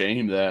it's a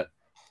shame that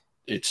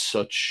it's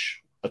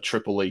such a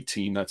AAA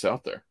team that's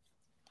out there.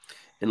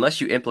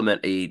 Unless you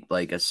implement a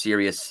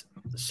serious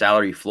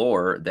salary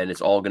floor, then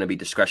it's all going to be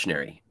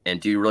discretionary. And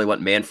do you really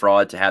want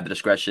Manfred to have the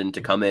discretion to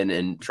come in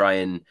and try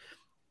and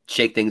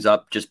shake things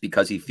up just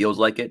because he feels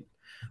like it,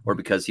 or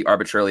because he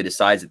arbitrarily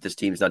decides that this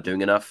team is not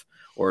doing enough?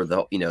 Or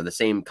the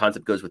same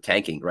concept goes with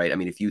tanking, right? I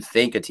mean, if you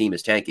think a team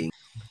is tanking,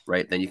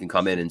 right, then you can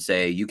come in and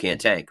say you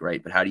can't tank,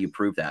 right? But how do you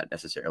prove that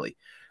necessarily?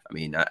 I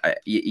mean,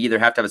 you either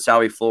have to have a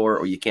salary floor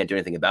or you can't do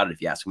anything about it,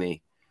 if you ask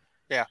me.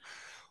 Yeah.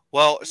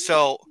 Well,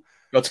 so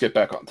let's get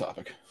back on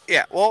topic.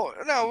 Yeah. Well,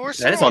 no,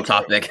 that is on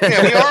topic.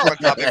 Yeah, we are on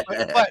topic.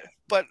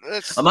 But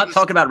I'm not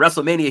talking about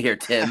WrestleMania here,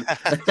 Tim.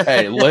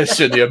 Hey,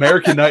 listen, the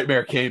American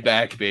Nightmare came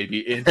back, baby,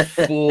 in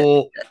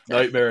full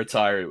Nightmare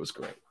attire. It was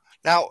great.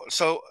 Now,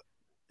 so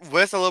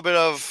with a little bit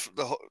of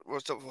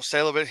we'll say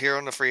a little bit here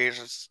on the free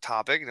agents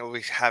topic.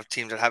 We have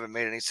teams that haven't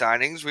made any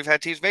signings. We've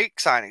had teams make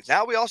signings.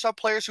 Now we also have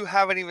players who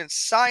haven't even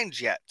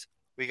signed yet.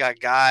 We got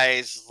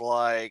guys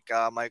like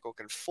Michael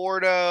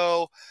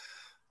Conforto,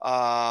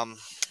 drawing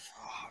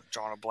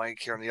a blank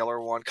here on the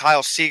other one.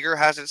 Kyle Seager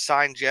hasn't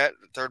signed yet,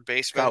 third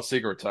baseman. Kyle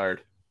Seager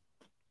retired.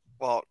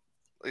 Well,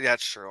 yeah,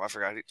 that's true. I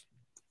forgot.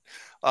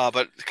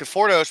 But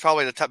Conforto is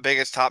probably the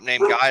biggest top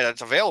name guy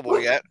that's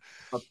available yet.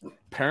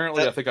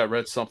 Apparently, I think I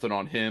read something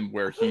on him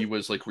where he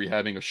was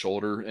rehabbing a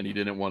shoulder and he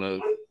didn't want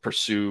to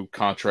pursue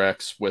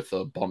contracts with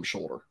a bum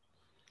shoulder.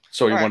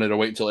 So he wanted to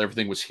wait until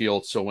everything was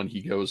healed. So when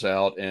he goes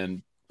out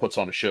and puts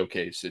on a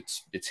showcase,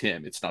 it's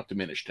him. It's not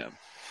diminished him.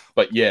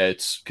 But yeah,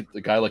 it's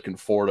a guy like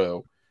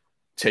Conforto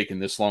taking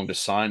this long to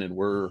sign, and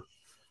we're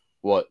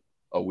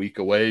a week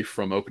away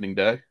from opening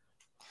day.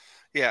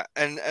 Yeah,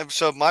 and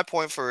so my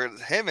point for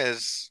him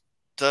is,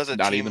 does a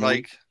not team even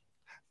like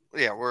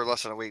we're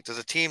less than a week. Does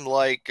a team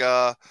like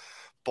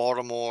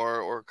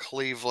Baltimore or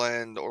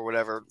Cleveland or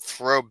whatever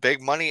throw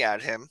big money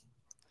at him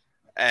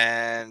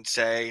and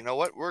say, you know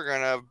what, we're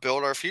gonna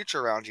build our future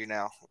around you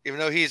now, even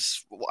though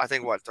he's, I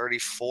think,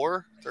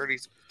 34, 30,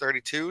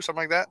 32,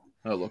 something like that?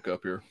 I'll look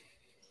up here.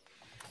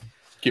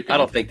 I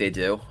don't think they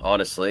do,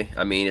 honestly.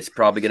 I mean, it's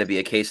probably going to be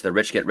a case of the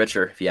rich get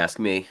richer, if you ask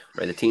me.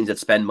 Right? The teams that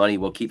spend money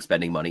will keep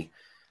spending money.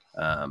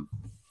 I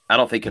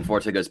don't think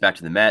Conforto goes back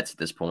to the Mets at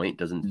this point.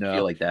 Doesn't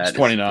feel like that. It's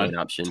 29. An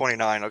option.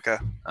 29, okay.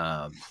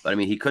 But I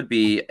mean, he could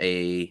be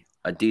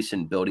a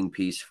decent building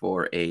piece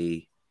for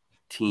a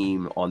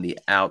team on the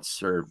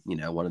outs, or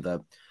one of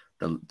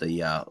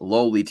the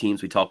lowly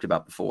teams we talked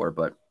about before.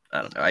 But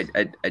I don't know.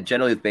 I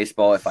generally, with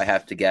baseball, if I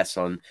have to guess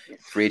on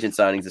free agent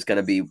signings, it's going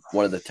to be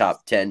one of the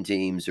top 10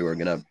 teams who are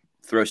going to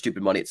throw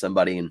stupid money at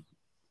somebody, and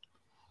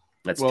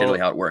that's generally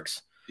how it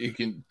works. You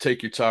can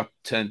take your top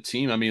 10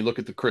 team. I mean, look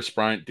at the Chris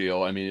Bryant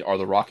deal. I mean, are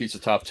the Rockies a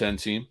top 10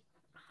 team?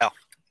 No,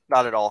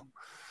 not at all.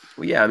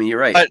 Well, yeah, I mean, you're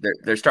right. But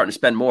they're starting to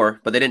spend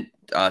more, but they didn't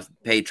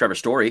pay Trevor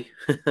Story.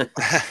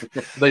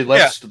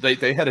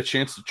 They had a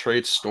chance to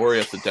trade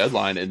Story at the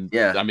deadline, and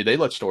I mean, they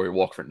let Story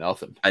walk for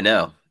nothing. I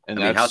know. And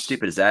I mean, how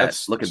stupid is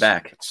that? Looking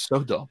back, it's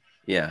so dumb.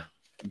 Yeah,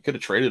 you could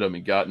have traded him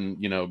and gotten,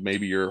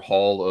 maybe your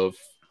haul of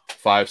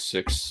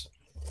 5-6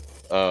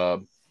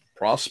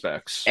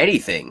 prospects.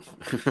 Anything.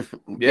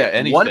 Yeah,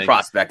 anything. One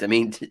prospect. I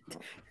mean,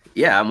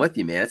 yeah, I'm with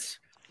you, man.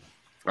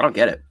 I don't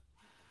get it.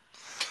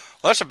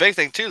 Well, that's a big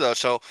thing too, though.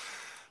 So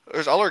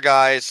there's other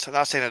guys. I'm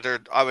not saying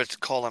that I would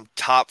call them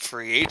top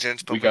free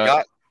agents, but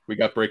we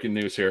got breaking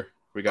news here.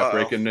 We got Uh-oh.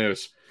 breaking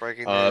news.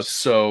 Breaking news.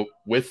 So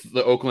with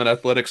the Oakland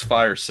Athletics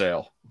fire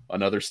sale,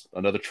 another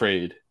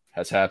trade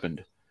has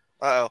happened.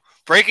 Uh-oh.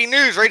 Breaking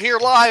news right here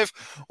live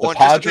The on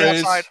Just a Bit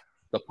Outside.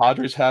 The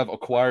Padres have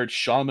acquired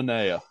Sean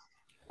Manaea,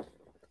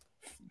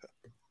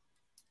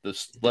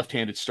 the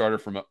left-handed starter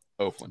from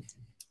Oakland.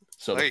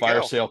 So the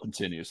fire sale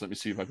continues. Let me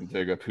see if I can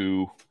dig up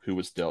who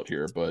was dealt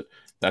here, but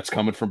that's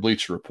coming from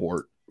Bleacher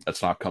Report.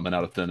 That's not coming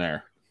out of thin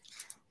air.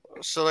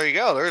 So there you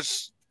go.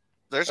 There's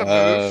a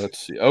move. Let's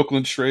see.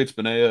 Oakland trades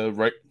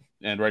Manaea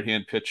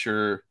right-hand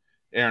pitcher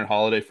Aaron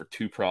Holiday for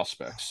 2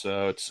 prospects.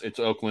 So it's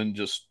Oakland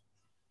just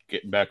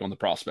getting back on the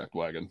prospect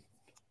wagon.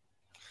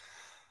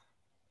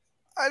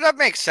 That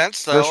makes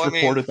sense, though. First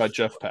reported by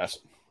Jeff Passan.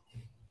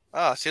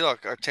 Oh, see,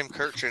 look, Tim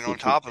Kirchin on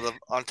top of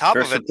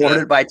First it.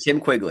 Reported by Tim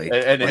Quigley.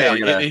 And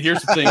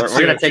here's the thing: we're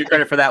going to take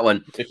credit for that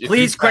one.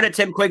 Please credit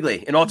Tim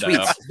Quigley in all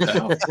tweets.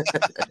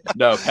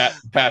 No,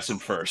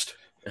 Passan first.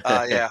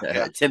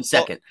 Yeah. Tim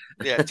second.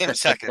 Tim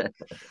second.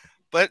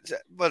 But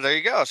there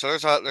you go. So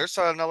there's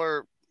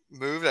another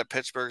move that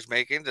Pittsburgh's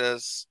making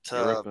to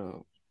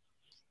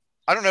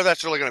I don't know if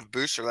that's really going to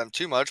boost them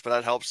too much, but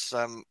that helps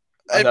them.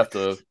 I'd have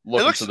to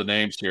look into the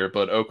names here,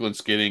 but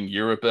Oakland's getting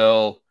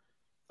Urabel,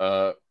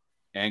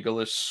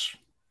 Angelis,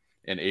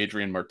 and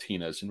Adrian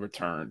Martinez in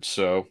return.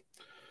 So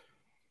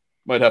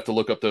might have to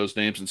look up those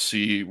names and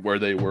see where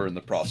they were in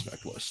the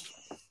prospect list.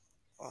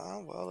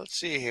 Well, let's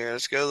see here.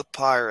 Let's go to the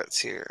Pirates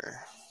here.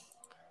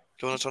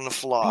 Doing this on the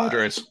fly.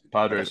 Padres.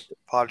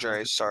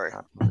 Sorry,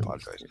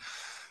 Padres.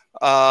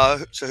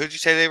 So who'd you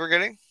say they were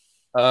getting?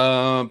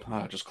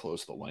 I just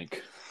closed the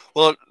link.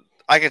 Well,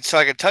 I can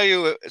tell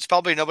you it's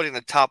probably nobody in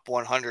the top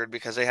 100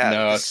 because they have.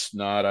 No, it's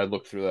not. I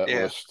looked through that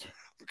list.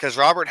 Because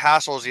Robert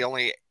Hassel is the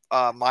only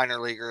minor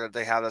leaguer that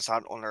they have that's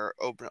on their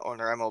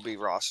MLB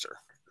roster.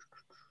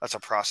 That's a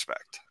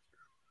prospect,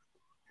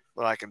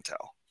 but I can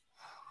tell.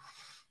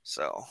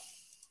 So,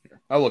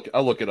 I'll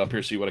look it up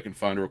here, see what I can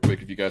find real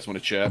quick if you guys want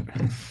to chat.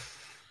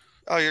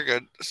 Oh, you're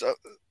good. So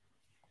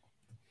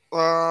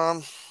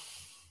I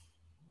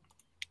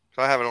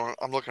have it on.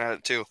 I'm looking at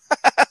it too.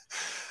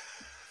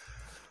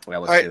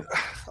 Well, all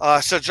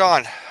right. So,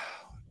 John,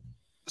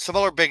 some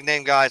other big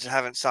name guys that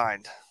haven't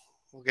signed.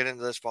 We'll get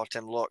into this while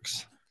Tim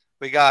looks.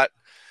 We got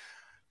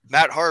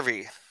Matt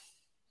Harvey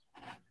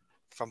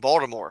from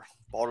Baltimore.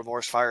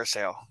 Baltimore's fire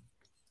sale.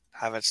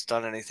 Haven't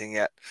done anything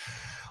yet.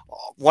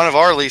 One of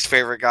our least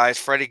favorite guys,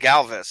 Freddie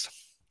Galvis.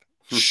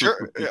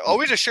 Sure,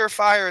 always a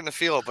surefire in the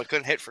field, but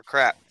couldn't hit for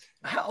crap.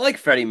 I like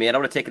Freddie, man. I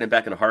would have taken him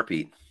back in a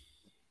heartbeat.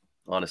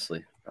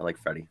 Honestly, I like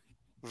Freddie.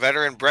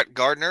 Veteran Brett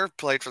Gardner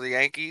played for the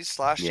Yankees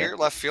last year,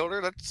 left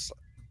fielder.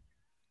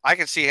 I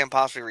can see him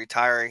possibly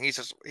retiring. He's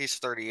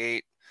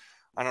 38.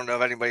 I don't know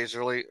if anybody's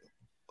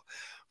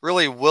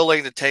really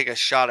willing to take a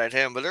shot at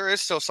him, but there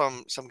is still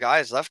some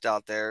guys left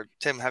out there.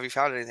 Tim, have you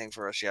found anything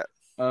for us yet?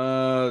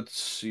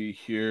 Let's see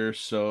here.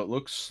 So it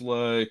looks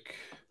like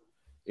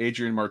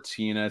Adrian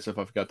Martinez, if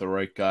I've got the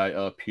right guy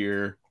up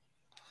here.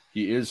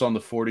 He is on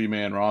the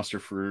 40-man roster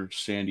for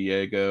San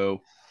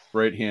Diego.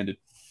 Right-handed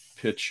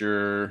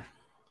pitcher.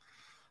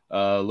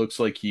 Looks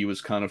like he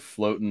was kind of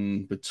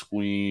floating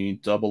between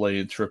AA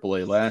and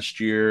AAA last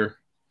year.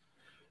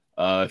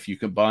 If you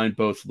combine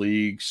both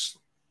leagues,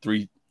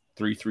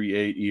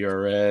 3.38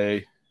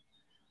 ERA,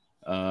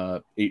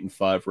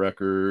 8-5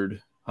 record,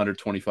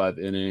 125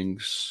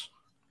 innings,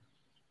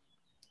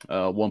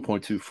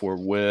 1.24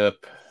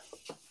 WHIP.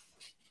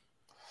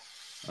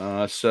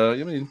 So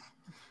I mean,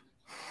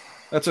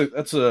 that's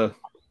a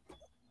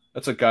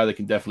guy that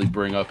can definitely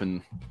bring up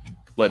and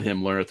let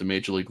him learn at the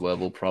major league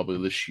level probably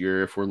this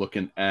year. If we're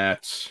looking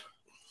at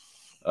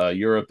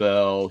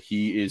Urabel,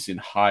 he is in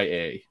high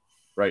A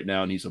right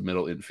now, and he's a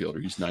middle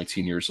infielder. He's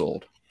 19 years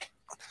old.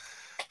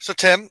 So,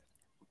 Tim,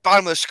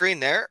 bottom of the screen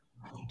there,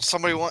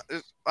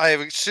 I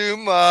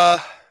assume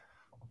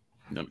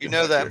you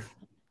know them.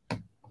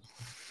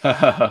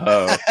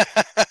 Yeah.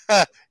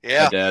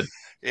 Yeah. Hi, Dad.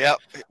 Yep.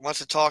 Wants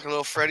to talk a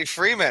little Freddie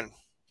Freeman.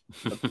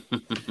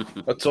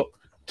 I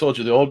told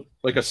you the old,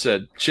 like I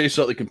said, Chase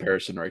Utley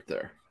comparison right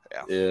there.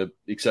 Yeah.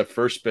 Except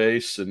first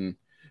base and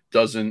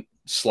doesn't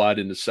slide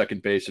into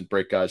second base and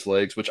break guys'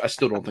 legs, which I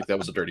still don't think that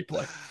was a dirty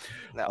play.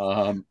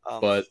 No.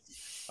 But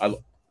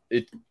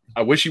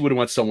I wish he would have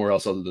went somewhere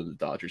else other than the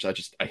Dodgers.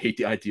 I hate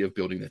the idea of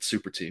building that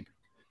super team.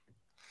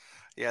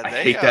 Yeah, I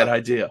hate that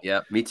idea.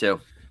 Yeah, me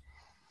too.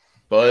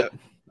 But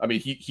I mean,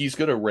 he's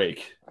gonna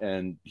rake,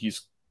 and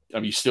he's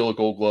still a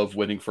Gold Glove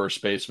winning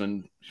first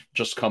baseman,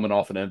 just coming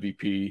off an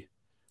MVP.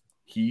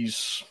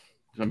 He's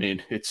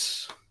gonna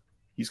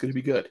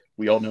be good.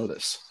 We all know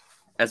this.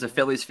 As a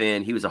Phillies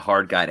fan, he was a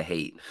hard guy to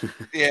hate.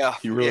 Yeah,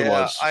 he really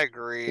was. I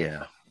agree.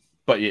 Yeah.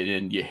 But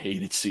you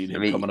hated seeing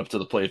him coming up to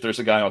the plate. If there's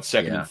a guy on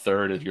second and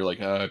third, and you're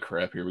like, oh,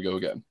 crap, here we go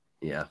again.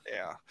 Yeah.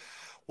 Yeah.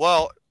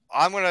 Well,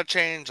 I'm going to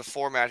change the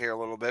format here a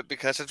little bit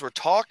because since we're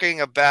talking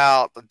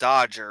about the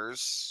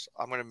Dodgers,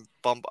 I'm going to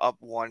bump up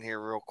one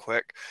here real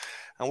quick.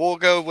 And we'll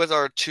go with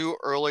our too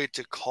early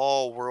to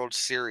call World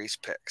Series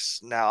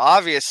picks. Now,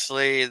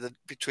 obviously,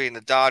 between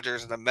the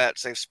Dodgers and the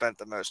Mets, they've spent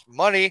the most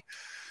money.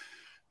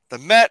 The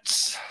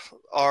Mets,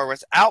 are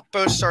without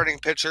both starting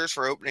pitchers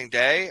for opening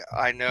day.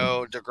 I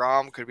know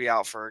DeGrom could be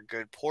out for a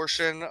good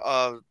portion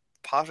of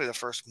possibly the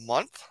first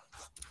month,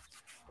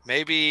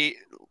 maybe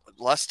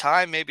less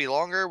time, maybe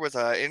longer with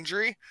an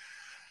injury.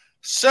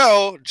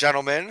 So,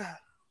 gentlemen,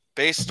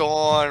 based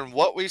on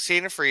what we've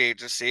seen in free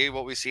agency,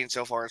 what we've seen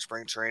so far in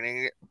spring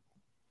training,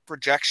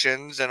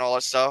 projections and all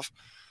that stuff,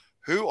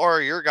 who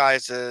are your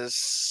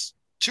guys'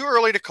 too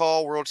early to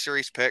call World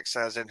Series picks,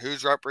 as in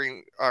who's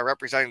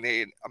representing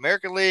the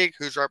American League,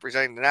 who's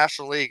representing the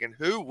National League, and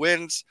who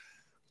wins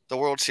the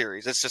World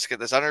Series? Let's just get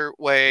this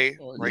underway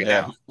right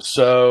now.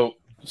 So,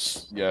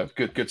 yeah,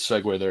 good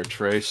segue there,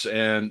 Trace.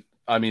 And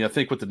I mean, I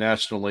think with the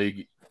National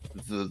League,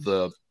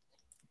 the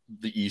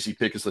easy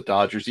pick is the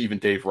Dodgers. Even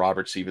Dave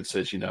Roberts even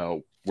says,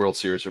 World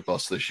Series are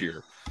bust this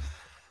year.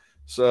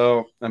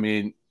 So, I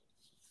mean,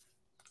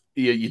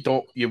 you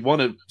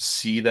want to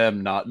see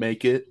them not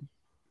make it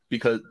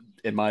because,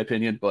 in my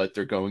opinion, but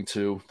they're probably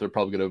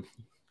going to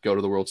go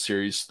to the World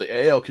Series.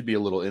 The AL could be a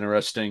little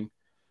interesting.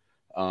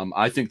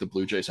 I think the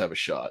Blue Jays have a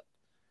shot.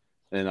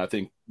 And I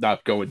think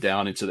not going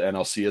down into the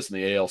NLCS and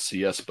the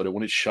ALCS, but it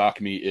wouldn't shock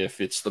me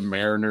if it's the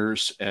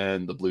Mariners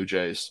and the Blue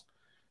Jays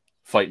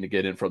fighting to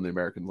get in from the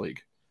American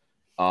League.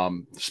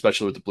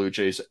 Especially with the Blue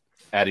Jays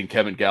adding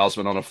Kevin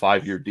Gausman on a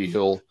 5-year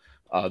deal.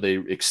 They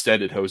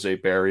extended Jose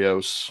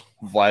Barrios.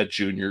 Vlad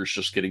Jr. is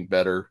just getting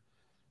better.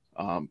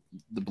 The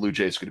Blue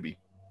Jays are going to be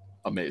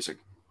amazing.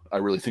 I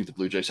really think the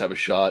Blue Jays have a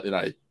shot, and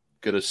I'm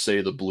going to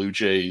say the Blue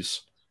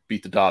Jays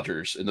beat the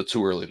Dodgers in the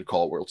too early to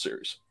call World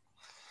Series.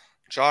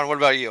 John, what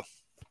about you?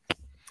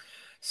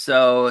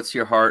 So it's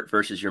your heart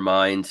versus your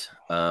mind.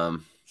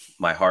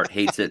 My heart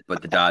hates it,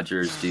 but the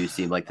Dodgers do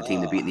seem like the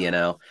team to beat in the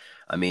NL.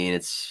 I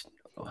mean,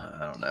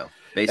 I don't know.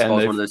 Baseball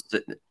is one of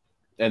those.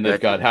 And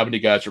they've got how many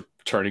guys are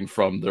turning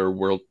from their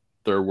World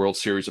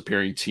Series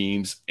appearing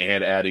teams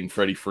and adding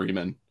Freddie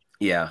Freeman.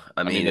 Yeah,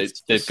 I mean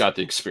they've got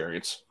the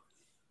experience.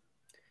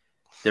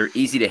 They're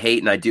easy to hate,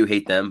 and I do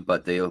hate them,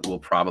 but they will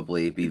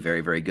probably be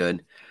very, very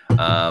good.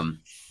 And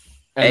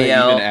they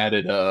even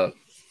added and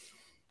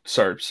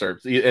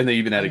they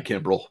even added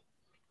Kimbrel.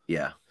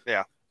 Yeah.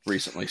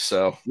 Recently,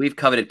 so we've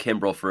coveted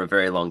Kimbrel for a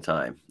very long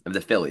time. I mean,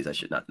 the Phillies, I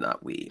should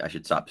not we. I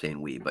should stop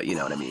saying we, but you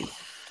know what I mean.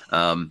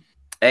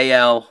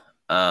 AL,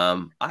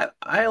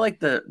 I like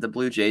the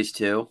Blue Jays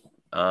too,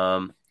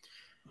 and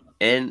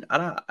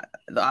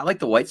I like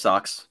the White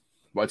Sox.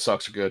 White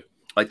Sox are good.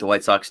 I like the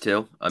White Sox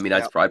too. I mean,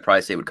 I'd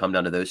probably say it would come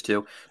down to those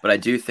two, but I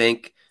do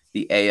think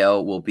the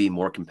AL will be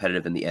more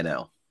competitive than the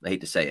NL. I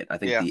hate to say it. I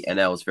think the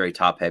NL is very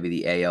top heavy.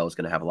 The AL is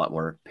going to have a lot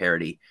more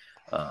parity.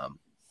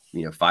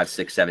 5,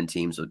 6, 7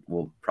 teams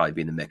will probably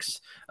be in the mix,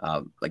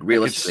 like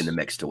realistically in the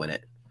mix to win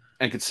it.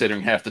 And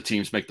considering half the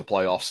teams make the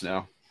playoffs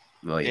now.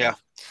 Well, yeah.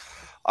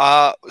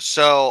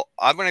 So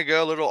I'm going to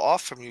go a little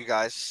off from you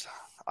guys.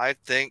 I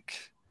think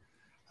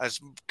as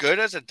good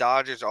as the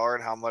Dodgers are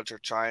and how much they're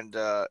trying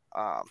to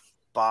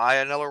buy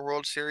another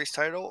World Series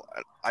title,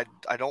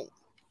 I don't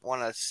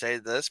want to say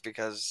this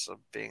because of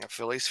being a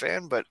Phillies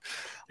fan, but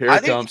here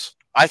it comes.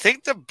 I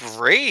think the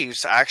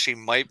Braves actually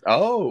might.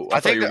 Oh, I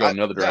thought you were going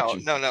another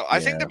direction. No. I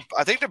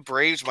think the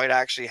Braves might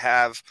actually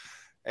have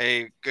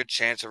a good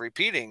chance of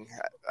repeating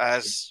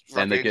as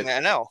repeating the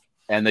NL.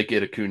 And they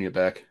get Acuna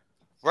back.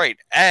 Right,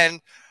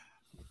 and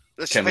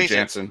Kenley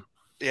Jansen.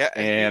 Yeah,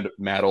 and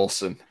Matt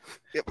Olson.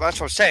 Yeah,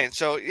 that's what I'm saying.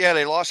 So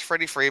they lost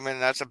Freddie Freeman.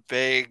 That's a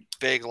big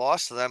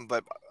loss to them.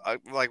 But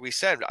like we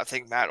said, I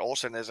think Matt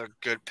Olson is a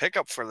good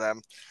pickup for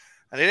them,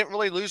 and they didn't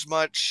really lose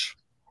much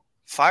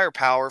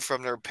firepower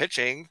from their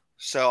pitching.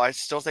 So I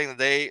still think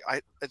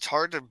that it's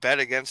hard to bet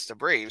against the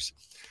Braves.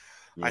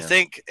 Yeah. I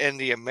think in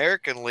the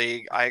American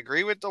League, I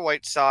agree with the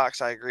White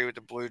Sox. I agree with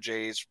the Blue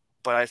Jays.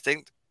 But I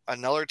think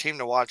another team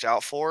to watch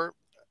out for,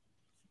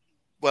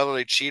 whether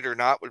they cheat or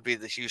not, would be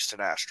the Houston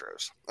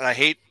Astros. And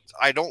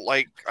I don't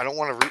want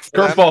to root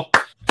for them.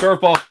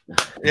 Curveball.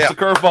 Yeah. It's a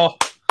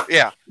curveball.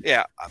 Yeah.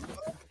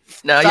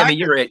 No, I mean,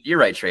 you're right. You're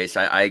right, Trace.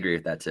 I agree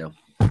with that too.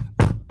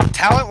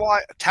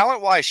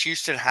 Talent-wise,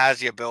 Houston has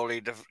the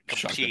ability to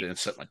compete. I didn't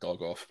set my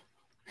dog off.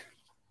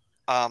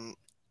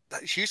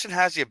 Houston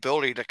has the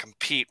ability to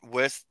compete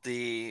with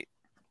the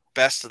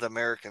best of the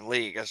American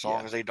League as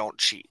long as they don't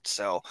cheat.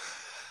 So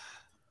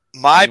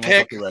my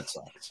pick. The Red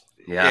Sox.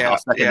 Yeah, I'll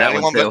second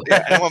that one too.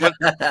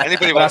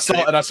 Anybody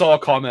I saw a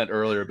comment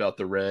earlier about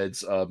the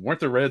Reds. Weren't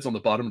the Reds on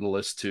the bottom of the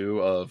list too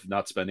of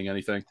not spending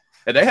anything?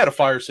 And they had a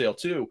fire sale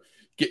too,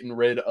 getting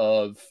rid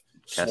of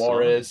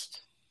Suarez,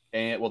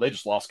 and they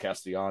just lost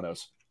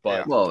Castellanos.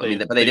 But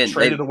they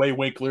traded away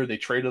Winkler. They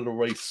traded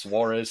away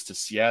Suarez to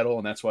Seattle,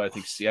 and that's why I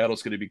think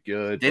Seattle's going to be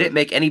good. They didn't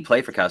make any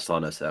play for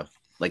Castellanos though.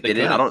 Like they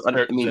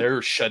didn't.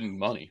 They're shedding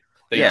money.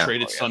 They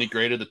traded Sonny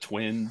Gray to the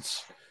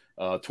Twins.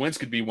 Twins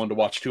could be one to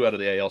watch too out of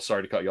the AL.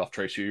 Sorry to cut you off,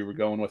 Trace. Who you were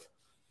going with?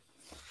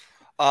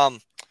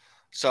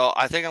 So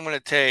I think I'm going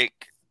to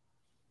take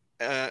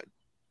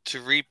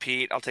to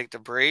repeat. I'll take the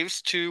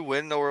Braves to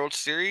win the World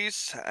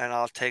Series, and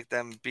I'll take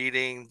them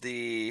beating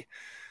the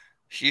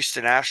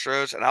Houston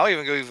Astros, and I'll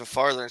even go even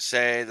farther and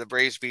say the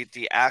Braves beat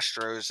the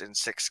Astros in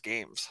 6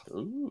 games.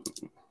 Ooh.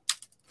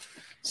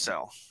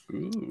 So,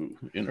 Ooh,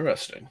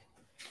 interesting.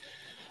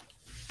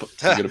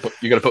 You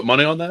gonna put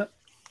money on that?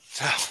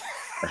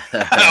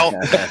 no.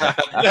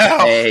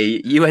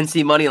 Hey, UNC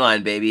money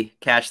line, baby.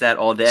 Catch that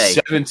all day.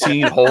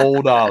 $17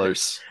 whole.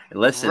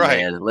 Listen, Right.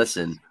 man.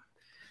 Listen.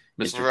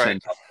 Mr. Right.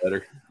 10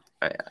 better.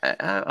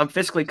 I'm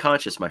fiscally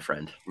conscious, my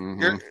friend.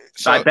 Mhm.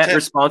 So I bet Tim,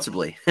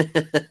 responsibly.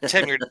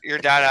 Tim, your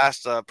dad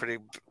asked a pretty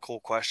cool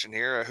question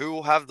here. Who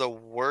will have the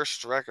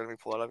worst record? Let me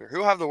pull it up here. Who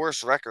will have the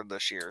worst record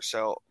this year?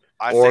 So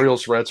I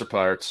Orioles, Reds, or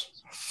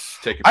Pirates?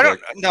 Take your I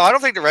pick.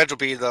 don't think the Reds will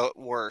be the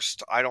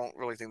worst. I don't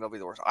really think they'll be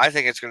the worst. I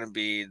think it's going to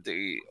be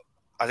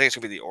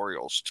the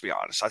Orioles. To be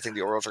honest, I think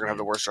the Orioles are going to have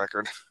the worst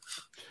record.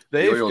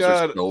 They've Orioles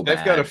are got so they've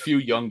got a bad. few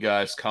young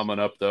guys coming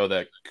up though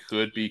that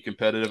could be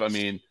competitive. I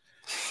mean,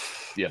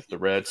 yeah, the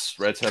Reds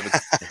have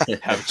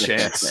a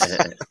chance.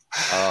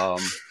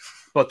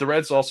 But the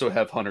Reds also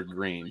have Hunter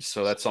Green,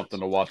 so that's something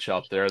to watch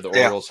out there. The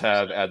Orioles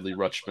have Adley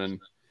Rutschman.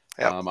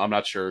 Yep. I'm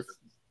not sure if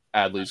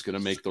Adley's going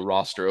to make the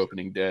roster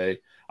opening day.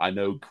 I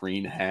know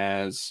Green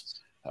has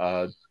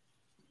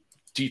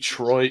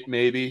Detroit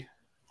maybe,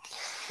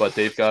 but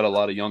they've got a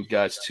lot of young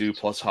guys too,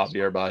 plus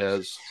Javier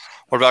Baez.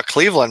 What about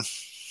Cleveland?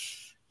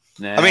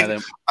 Nah, I mean,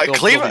 they'll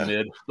Cleveland. be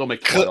mid. They'll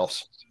make the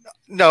playoffs.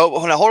 No,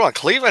 hold on.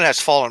 Cleveland has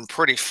fallen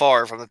pretty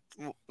far from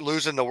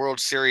losing the World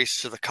Series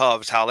to the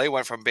Cubs. How they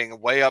went from being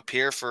way up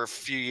here for a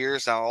few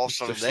years now, all of a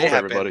sudden they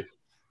have everybody. been.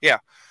 Yeah,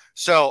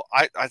 so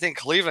I think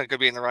Cleveland could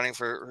be in the running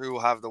for who will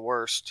have the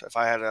worst. If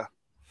I had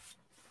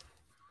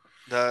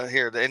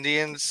the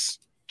Indians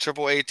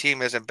AAA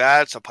team isn't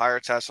bad, so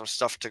Pirates have some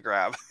stuff to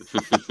grab.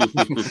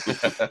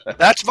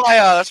 That's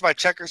my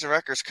Checkers and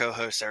Records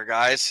co-host there,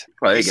 guys.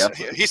 Well, there you go.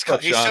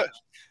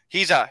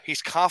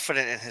 He's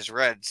confident in his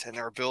Reds and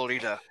their ability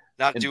to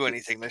not do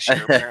anything this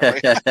year,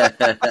 apparently.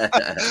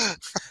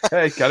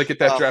 Hey, got to get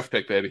that draft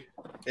pick, baby.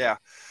 Yeah.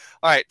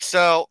 All right.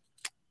 So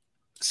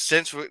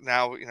since we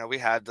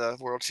had the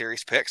World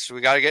Series picks,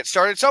 we got to get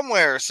started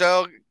somewhere.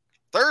 So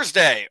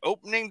Thursday,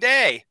 opening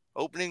day,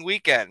 opening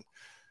weekend,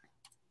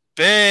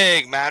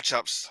 big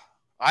matchups.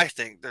 I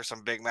think there's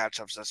some big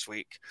matchups this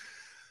week.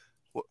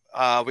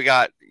 We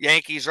got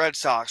Yankees, Red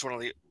Sox,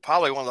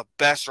 probably one of the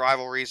best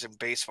rivalries in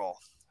baseball.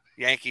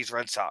 Yankees,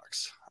 Red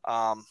Sox.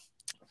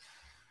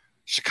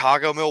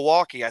 Chicago,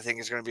 Milwaukee, I think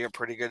is going to be a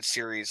pretty good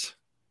series.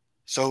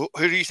 So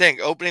who do you think?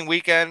 Opening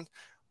weekend,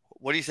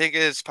 what do you think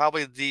is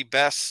probably the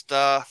best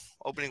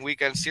opening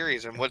weekend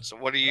series? And what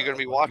are you going to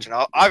be watching?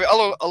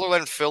 Other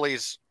than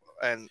Phillies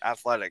and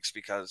Athletics,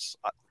 because,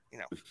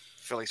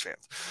 Phillies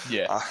fans.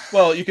 Yeah.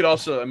 Well, you could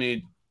also,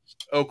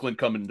 Oakland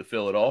coming to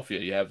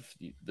Philadelphia, you have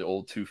the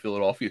old two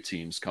Philadelphia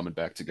teams coming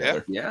back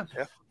together. Yeah.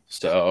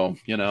 So,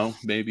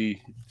 maybe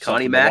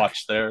Connie something Mack. to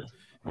watch there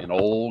in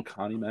old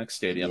Connie Mack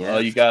Stadium. Yeah.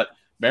 You got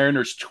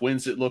Mariners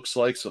Twins, it looks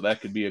like, so that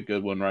could be a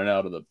good one right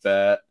out of the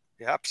bat.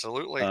 Yeah,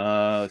 absolutely.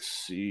 Let's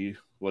see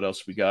what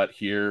else we got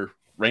here.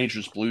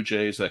 Rangers Blue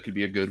Jays, that could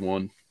be a good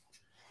one.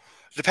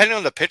 Depending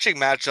on the pitching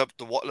matchup,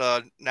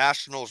 the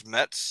Nationals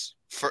Mets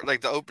for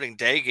the opening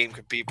day game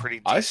could be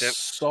pretty decent. I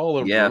saw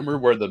a rumor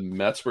where the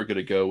Mets were going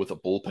to go with a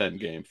bullpen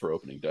game for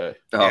opening day.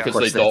 Oh,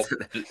 because that's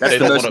the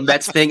most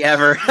Mets thing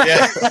ever.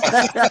 Yeah.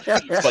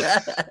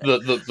 But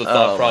the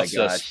thought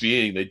process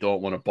being they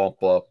don't want to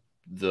bump up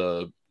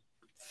the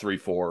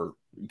 3-4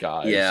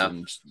 guys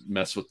and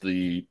mess with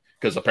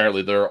because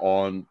apparently they're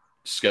on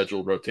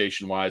scheduled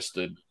rotation wise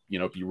to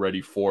be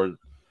ready for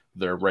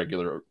their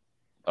regular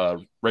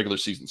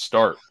season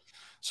start,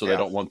 so they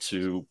don't want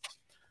to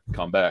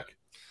come back,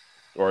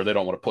 or they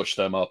don't want to push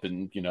them up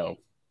and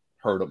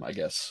hurt them, I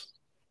guess.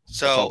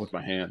 So with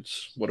my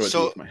hands, what do I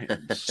do with my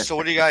hands? So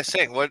what are you guys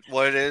saying? What do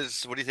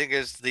you think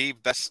is the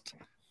best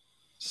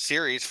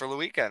series for the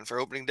weekend for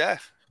opening day?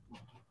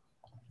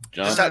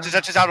 John?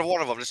 Just out of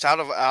one of them, just out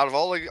of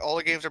all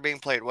the games that are being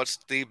played, what's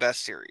the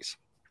best series?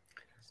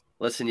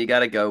 Listen, you got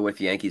to go with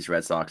Yankees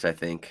Red Sox, I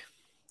think,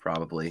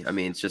 probably.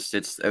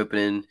 It's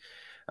opening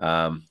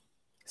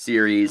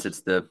series.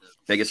 It's the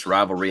biggest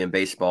rivalry in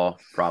baseball,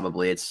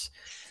 probably. It's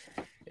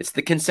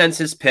the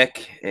consensus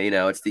pick.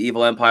 It's the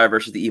Evil Empire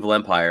versus the Evil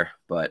Empire,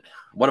 but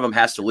one of them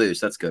has to lose.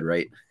 That's good,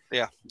 right?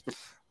 Yeah.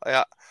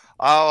 Tim,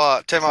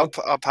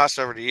 I'll pass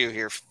it over to you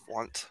here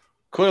once.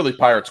 Clearly,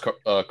 Pirates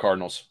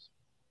Cardinals.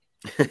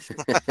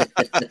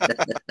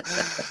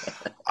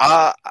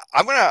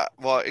 I'm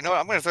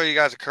gonna throw you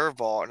guys a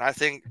curveball, and I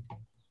think,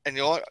 and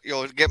you'll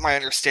get my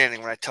understanding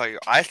when I tell you.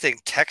 I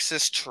think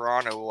Texas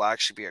Toronto will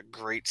actually be a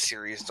great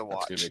series to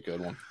watch. That's gonna be a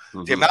good one.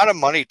 Mm-hmm. The amount of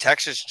money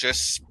Texas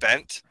just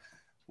spent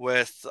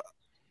with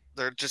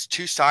their just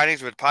two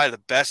signings with probably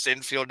the best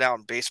infield now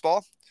in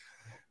baseball,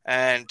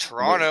 and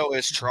Toronto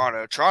is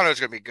Toronto.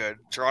 Toronto's gonna be good.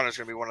 Toronto's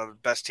gonna be one of the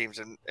best teams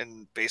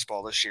in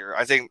baseball this year.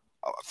 I think.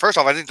 First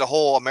off, I think the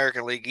whole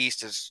American League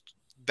East is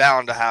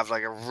bound to have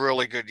a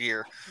really good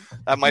year.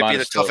 That might be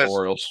the toughest.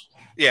 Orioles.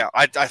 Yeah,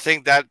 I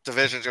think that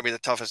division is going to be the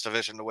toughest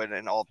division to win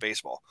in all of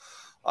baseball.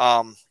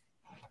 But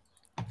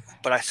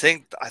I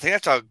think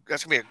that's going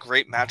to be a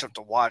great matchup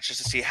to watch,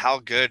 just to see how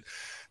good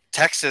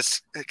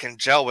Texas can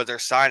gel with their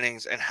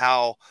signings and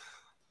how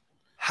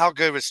how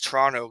good is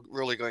Toronto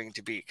really going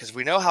to be? Because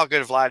we know how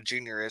good Vlad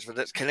Jr. is,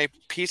 but can they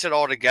piece it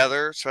all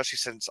together? Especially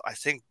since I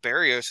think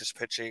Barrios is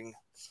pitching.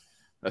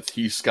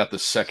 He's got the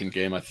second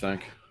game, I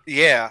think.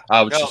 Yeah,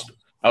 I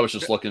was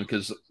just looking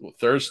because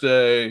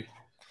Thursday.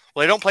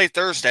 Well, they don't play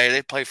Thursday;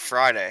 they play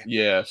Friday.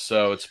 Yeah,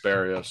 so it's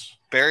Barrios.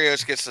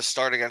 Barrios gets to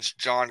start against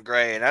John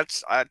Gray, and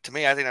that's to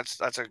me, I think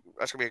that's gonna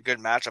be a good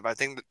matchup. I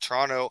think that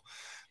Toronto,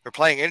 they're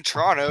playing in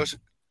Toronto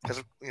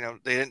because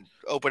they didn't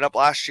open up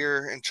last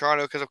year in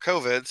Toronto because of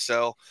COVID.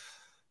 So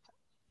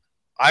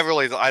I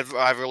really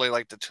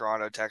like the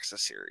Toronto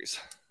Texas series.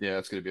 Yeah,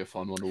 it's gonna be a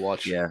fun one to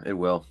watch. Yeah, it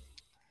will.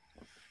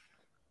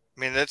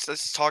 I mean,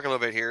 let's talk a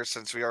little bit here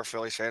since we are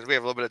Phillies fans. We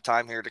have a little bit of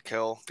time here to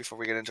kill before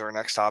we get into our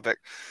next topic.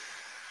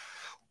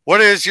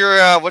 What's your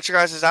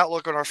guys'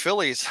 outlook on our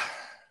Phillies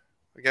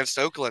against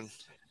Oakland?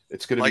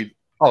 It's going to be.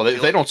 Oh,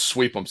 they don't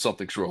sweep them.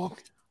 Something's wrong.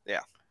 Yeah.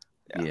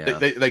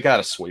 They got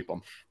to sweep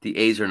them. The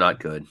A's are not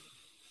good.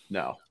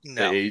 No.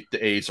 The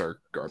A's are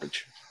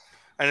garbage.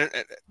 And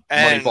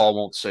Moneyball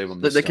won't save them.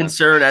 The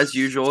concern, as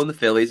usual, in the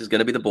Phillies is going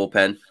to be the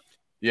bullpen.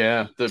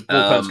 Yeah, the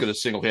bullpen's going to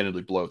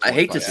single-handedly blow. I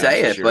hate to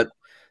say it, but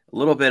a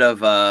little bit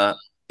of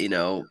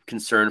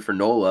concern for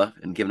Nola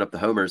and giving up the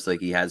homers like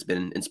he has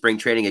been in spring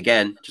training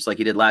again, just like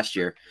he did last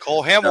year.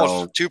 Cole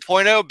Hamels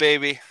 2.0,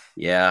 baby.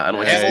 Yeah, I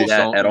don't see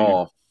that at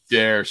all.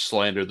 Dare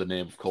slander the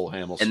name of Cole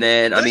Hamels. And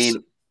then,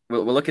 we're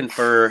looking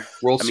for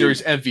World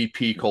Series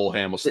MVP Cole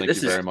Hamels. Thank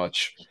you very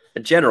much. A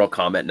general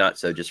comment, not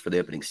so just for the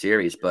opening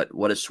series, but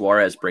what does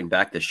Suarez bring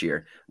back this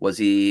year? Was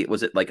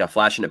it like a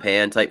flash in the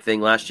pan type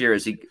thing last year?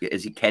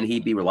 Can he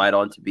be relied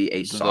on to be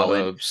a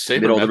solid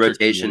middle of the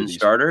rotation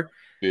starter?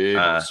 Big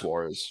on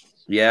Suarez.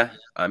 Yeah,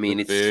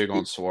 it's big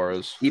on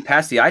Suarez. He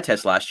passed the eye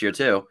test last year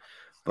too,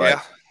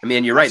 but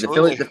you're right.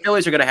 The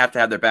Phillies are going to have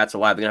their bats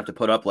alive. They're going to have to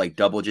put up like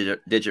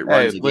double-digit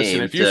runs a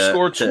game. If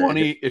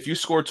you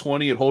score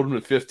 20 and hold them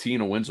to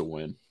 15, a win's a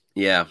win.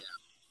 Yeah,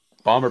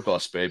 bomb or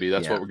bust, baby.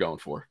 That's what we're going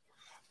for.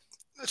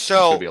 So it's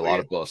going to be a lot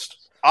of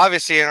bust.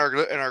 Obviously, in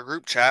our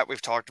group chat,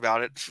 we've talked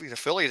about it. The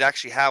Phillies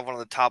actually have one of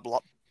the top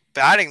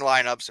batting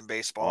lineups in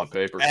baseball on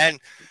paper,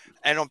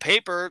 and on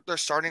paper, they're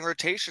starting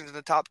rotations in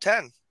the top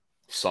 10.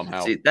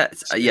 Somehow. See,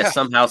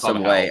 somehow,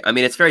 some way.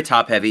 It's very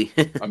top heavy.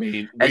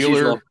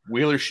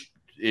 Wheeler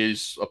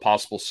is a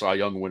possible Cy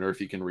Young winner if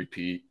he can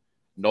repeat.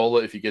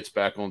 Nola, if he gets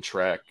back on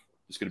track,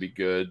 is going to be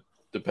good,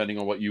 depending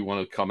on what you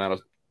want to come out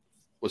of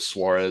with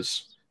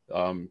Suarez,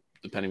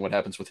 depending what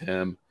happens with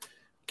him.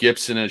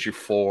 Gibson as your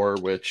 4,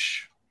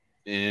 which,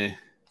 I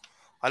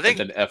think,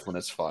 and then Eflin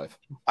as 5.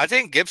 I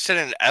think Gibson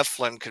and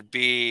Eflin could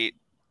be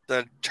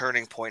the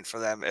turning point for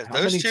them.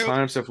 How many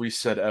times have we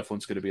said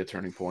Eflin's going to be a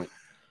turning point?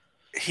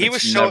 He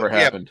was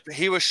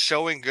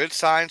showing good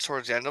signs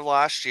towards the end of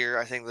last year.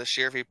 I think this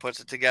year, if he puts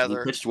it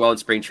together, he pitched well in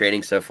spring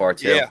training so far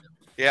too.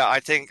 Yeah. I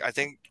think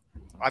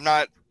I'm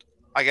not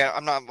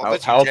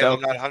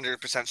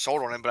 100%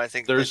 sold on him, but I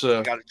think there's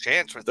got a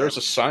chance with. There's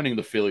a signing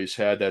the Phillies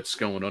had that's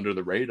going under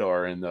the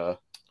radar, and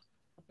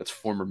that's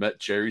former Met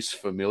Jerry's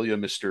Familia,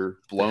 Mr.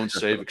 Blown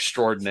Save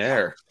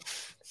Extraordinaire.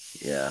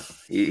 Yeah,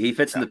 he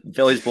fits in the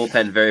Phillies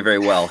bullpen very, very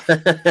well.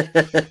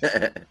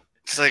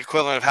 It's the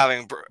equivalent of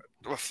having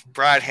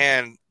Brad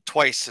Hand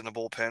twice in the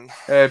bullpen.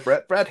 Hey,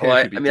 Brad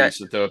Hand could be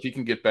decent, though, if he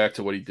can get back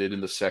to what he did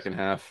in the second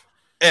half.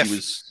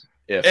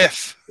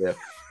 If.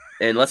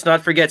 And let's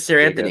not forget Sir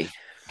Anthony.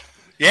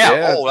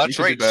 Yeah, that's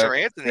right. Sir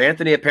Anthony. Sir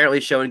Anthony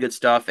apparently showing good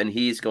stuff, and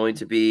he's going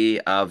to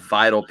be a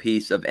vital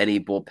piece of any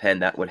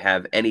bullpen that would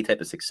have any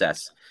type of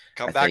success.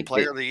 Comeback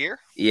player of the year?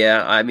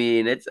 Yeah, I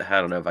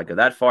don't know if I go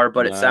that far,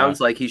 but it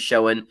sounds like he's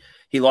showing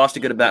he lost a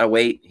good amount of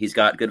weight. He's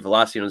got good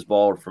velocity on his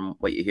ball from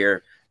what you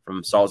hear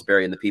from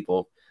Salisbury and the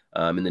people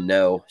in the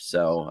know.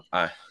 So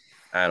I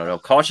don't know.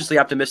 Cautiously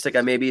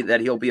optimistic maybe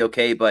that he'll be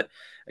okay, but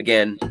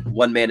again,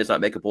 one man does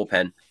not make a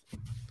bullpen.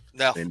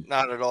 No,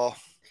 not at all.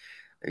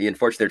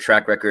 Unfortunately, their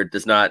track record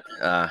does not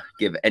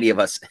give any of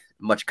us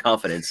much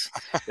confidence.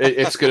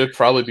 It's going to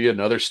probably be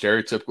another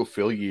stereotypical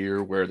Philly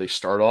year where they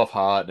start off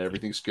hot and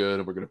everything's good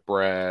and we're going to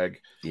brag.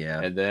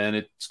 Yeah. And then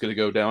it's going to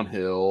go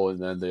downhill,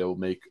 and then they'll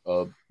make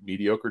a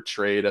mediocre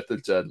trade at the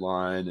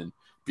deadline and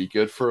be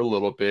good for a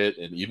little bit.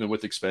 And even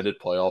with expanded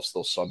playoffs,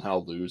 they'll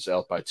somehow lose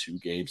out by 2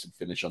 games and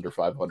finish under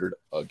 500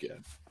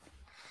 again.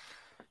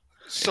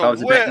 So if I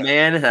was a bet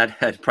man,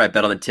 I'd probably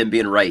bet on the Tim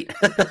being right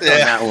on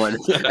that one.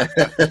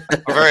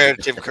 Very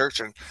Tim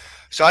Kirchner.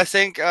 So I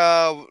think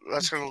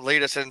that's going to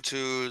lead us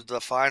into the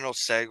final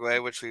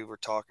segue, which we were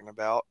talking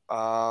about.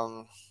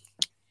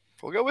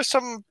 We'll go with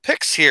some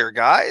picks here,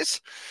 guys.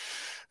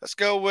 Let's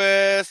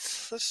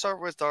start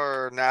with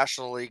our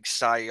National League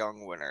Cy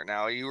Young winner.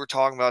 Now, you were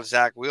talking about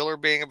Zach Wheeler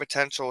being a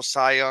potential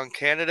Cy Young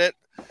candidate.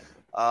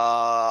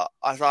 I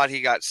thought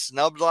he got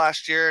snubbed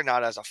last year,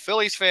 not as a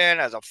Phillies fan,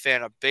 as a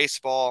fan of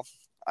baseball.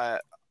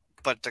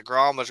 But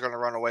DeGrom was going to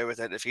run away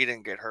with it if he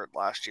didn't get hurt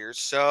last year.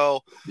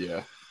 So,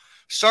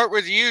 start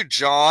with you,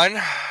 John.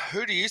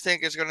 Who do you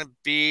think is going to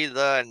be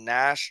the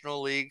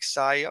National League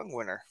Cy Young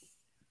winner?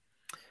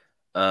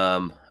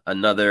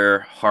 Another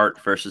heart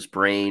versus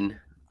brain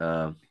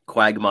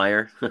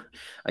quagmire,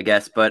 I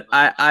guess. But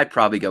I'd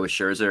probably go with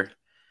Scherzer.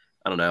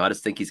 I don't know. I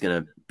just think he's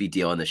going to be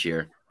dealing this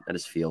year. I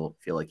just feel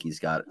like he's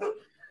got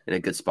in a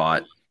good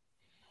spot.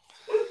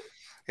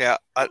 Yeah,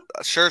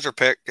 Scherzer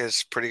pick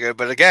is pretty good,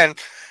 but again,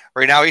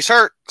 right now he's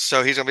hurt,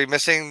 so he's going to be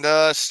missing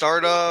the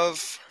start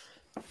of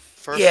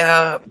first week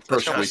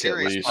at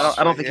least.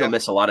 I don't think he'll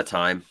miss a lot of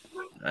time.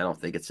 I don't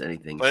think it's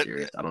anything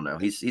serious. I don't know.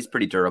 He's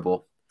pretty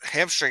durable.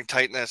 Hamstring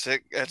tightness,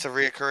 it's a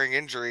reoccurring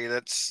injury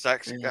that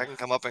can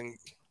come up and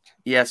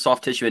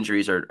soft tissue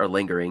injuries are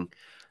lingering.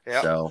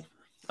 Yeah. So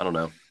I don't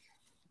know.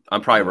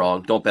 I'm probably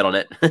wrong. Don't bet on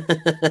it.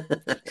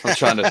 I'm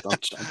trying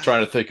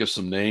to think of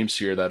some names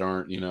here that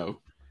aren't,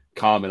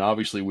 common.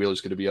 Obviously,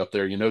 Wheeler's going to be up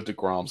there.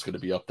 DeGrom's going to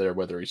be up there,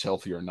 whether he's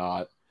healthy or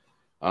not.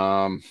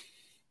 But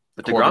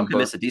DeGrom can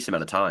miss a decent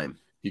amount of time.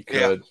 He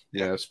could,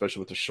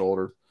 especially with the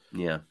shoulder.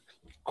 Yeah.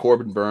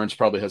 Corbin Burns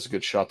probably has a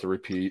good shot to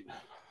repeat.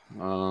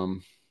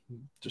 I'm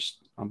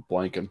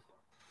blanking.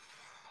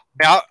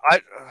 Yeah,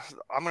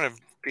 I'm going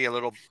to be a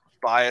little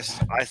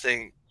biased. I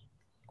think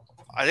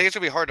it's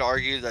gonna be hard to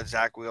argue that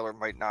Zach Wheeler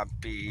might not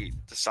be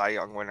the Cy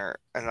Young winner.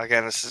 And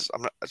again, it's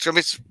gonna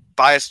be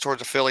biased towards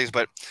the Phillies,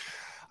 but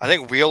I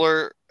think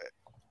Wheeler,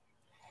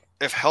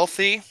 if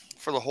healthy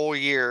for the whole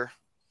year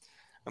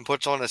and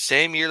puts on the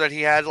same year that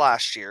he had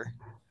last year,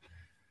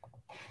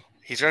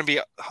 he's gonna be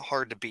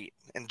hard to beat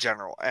in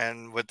general.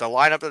 And with the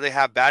lineup that they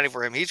have batting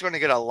for him, he's going to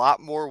get a lot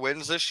more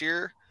wins this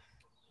year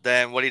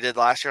than what he did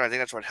last year. I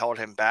think that's what held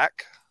him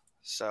back.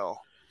 So,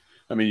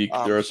 I mean,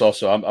 there's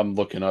also I'm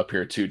looking up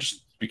here too,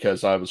 just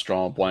because I was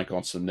drawing a blank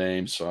on some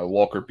names.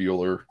 Walker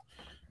Buehler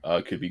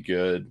could be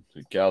good.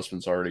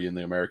 Gausman's already in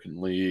the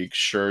American League.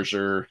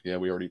 Scherzer,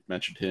 we already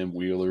mentioned him.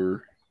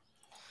 Wheeler.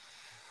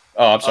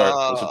 Oh, I'm sorry.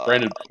 Was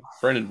it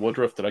Brandon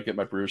Woodruff? Did I get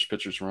my Brewers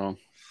pitchers wrong?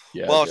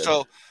 Yeah. Well,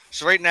 so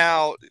right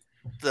now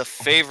the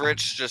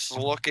favorites, just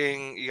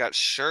looking, you got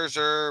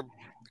Scherzer,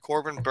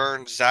 Corbin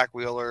Burns, Zach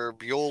Wheeler,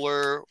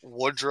 Buehler,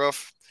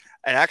 Woodruff,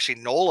 and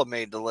actually Nola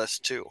made the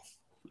list too.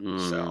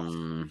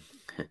 So.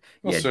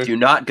 Do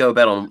not go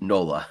bet on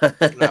Nola.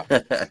 No,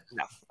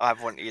 I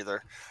wouldn't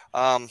either.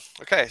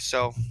 Okay,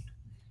 so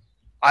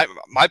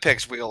my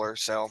pick's Wheeler.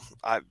 So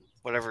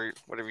whatever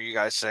you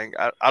guys think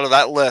out of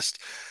that list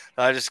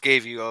that I just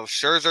gave you of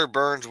Scherzer,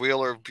 Burns,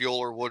 Wheeler,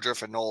 Buehler,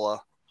 Woodruff, and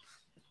Nola.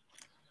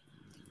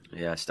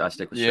 Yeah, I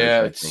stick with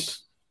Scherzer. I think.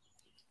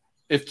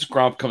 If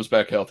DeGrom comes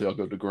back healthy, I'll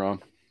go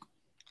DeGrom.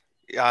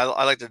 Yeah,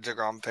 I like the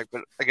DeGrom pick,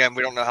 but again,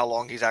 we don't know how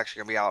long he's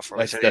actually going to be out for.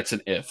 That's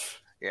an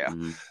if. Yeah,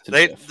 mm-hmm.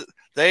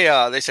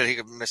 They said he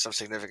could miss some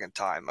significant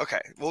time. Okay,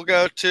 we'll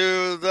go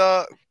to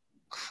the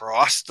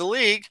across the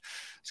league.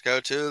 Let's go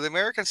to the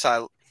American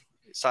Cy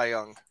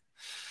Young.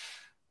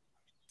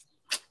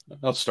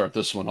 I'll start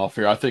this one off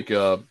here. I think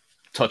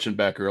touching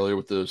back earlier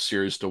with the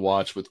series to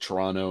watch with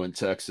Toronto and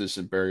Texas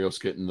and Berrios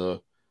getting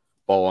the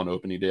ball on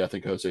opening day, I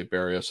think Jose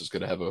Berrios is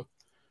going to have a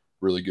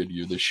really good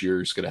year this year.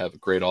 He's going to have a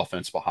great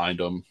offense behind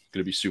him.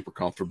 Going to be super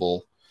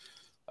comfortable,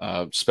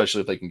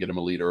 especially if they can get him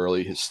a lead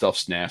early. His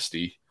stuff's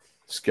nasty.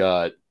 He's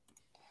got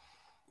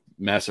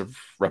massive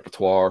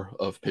repertoire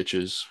of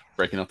pitches,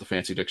 breaking out the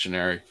fancy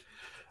dictionary.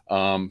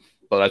 But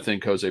I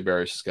think Jose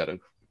Berrios has got a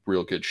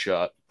real good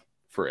shot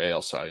for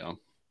AL Cy Young.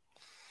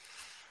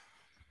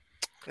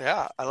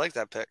 Yeah, I like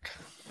that pick.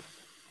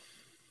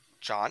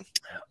 John?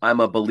 I'm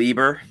a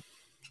believer,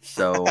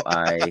 so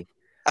I...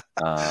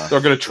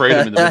 They're going to trade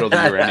him in the middle of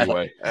the year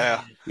anyway.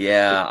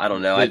 Yeah, I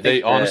don't know.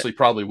 They honestly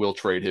probably will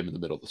trade him in the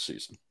middle of the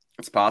season.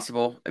 It's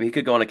possible. I mean, he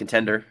could go on a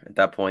contender at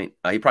that point.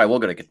 He probably will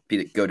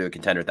go to a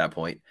contender at that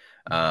point.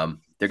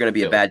 They're going to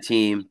be a bad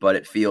team, but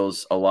it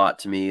feels a lot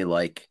to me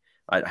like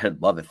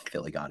I'd love if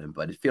Philly got him,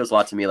 but it feels a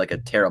lot to me like a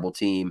terrible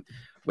team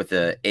with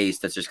an ace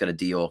that's just going to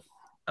deal.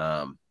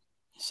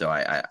 So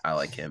I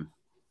like him,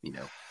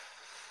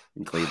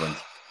 in Cleveland.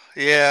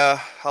 Yeah,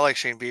 I like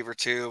Shane Bieber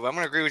too. But I'm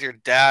going to agree with your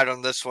dad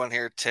on this one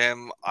here,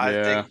 Tim.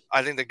 I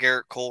think the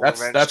Garrett Cole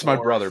that's my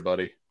brother,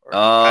 buddy.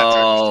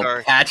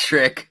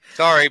 Patrick.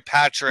 Sorry,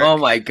 Patrick. Oh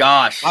my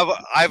gosh.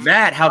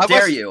 Matt, how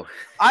dare you?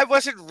 I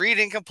wasn't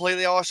reading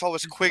completely. All I saw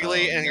was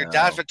Quigley, and your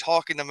dad's been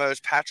talking the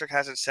most. Patrick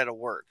hasn't said a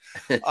word.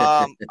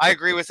 I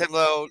agree with him,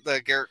 though,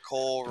 the Garrett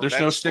Cole. There's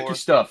no sticky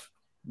stuff.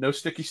 No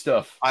sticky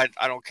stuff. I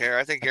don't care.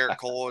 I think Garrett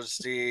Cole is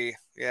the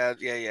 –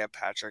 yeah,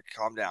 Patrick,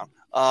 calm down.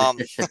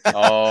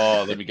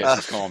 Let me guess.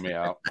 He's calling me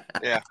out.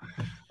 Yeah.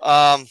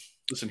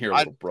 Listen here,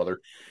 little brother.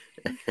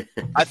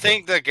 I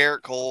think the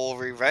Garrett Cole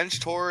revenge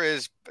tour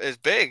is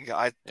big.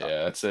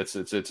 It's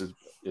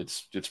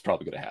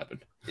probably going to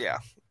happen. Yeah,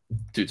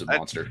 dude's a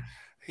monster.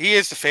 He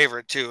is the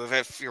favorite too.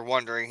 If you're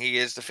wondering, he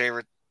is the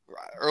favorite,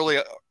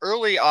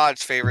 early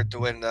odds favorite to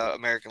win the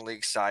American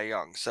League Cy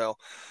Young. So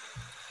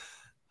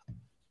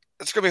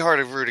it's going to be hard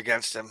to root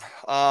against him.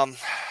 I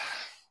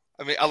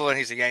mean, other than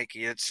he's a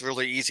Yankee, it's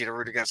really easy to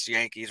root against the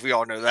Yankees. We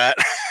all know that.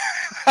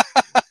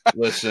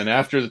 Listen,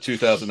 after the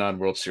 2009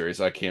 World Series,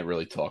 I can't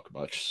really talk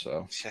much.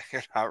 So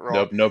you're not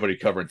wrong. Nobody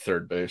covered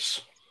third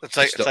base. It's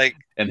like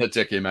and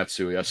Hideki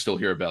Matsui. I still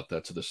hear about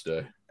that to this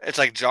day. It's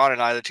like John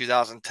and I, the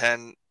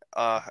 2010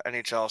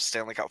 NHL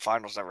Stanley Cup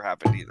Finals never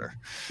happened either.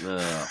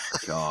 Oh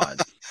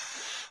God.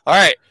 All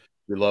right.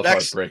 We love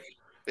Next- heartbreak.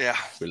 Yeah.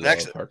 We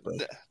Next, love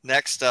heartbreak.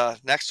 next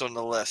on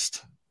the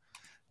list,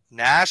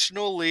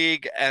 National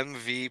League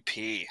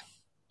MVP.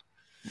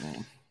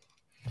 Mm.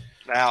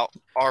 Now,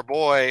 our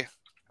boy,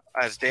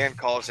 as Dan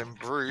calls him,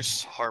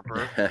 Bruce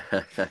Harper,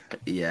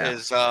 Yeah.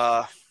 is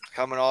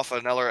coming off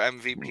another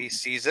MVP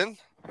season.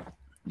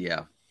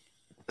 Yeah.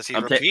 Does he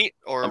I'm ta- repeat,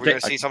 or are I'm we going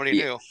to ta- see somebody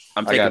yeah. new?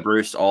 I'm I taking got-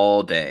 Bruce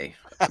all day.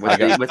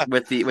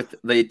 With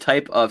the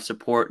type of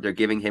support they're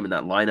giving him in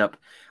that lineup,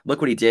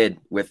 look what he did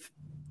with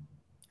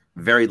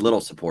very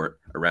little support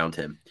around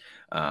him.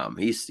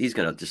 He's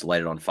gonna just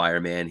light it on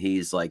fire, man.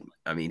 He's like,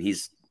 I mean,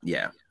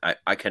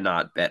 I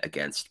cannot bet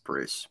against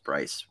Bruce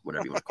Bryce,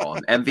 whatever you want to call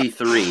him,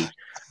 MV3.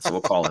 So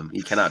we'll call him.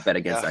 You cannot bet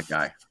against that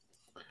guy.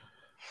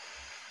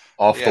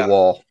 Off Yeah.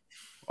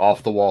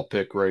 the wall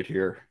pick right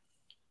here.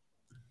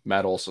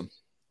 Matt Olson.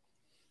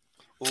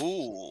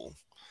 Ooh.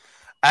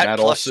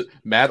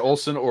 Matt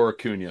Olson or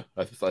Acuna.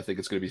 I think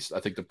it's going to be. I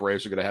think the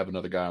Braves are going to have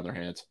another guy on their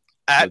hands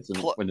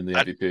winning the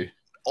MVP.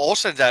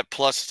 Olson's at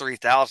plus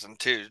 3,000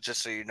 too,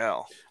 just so you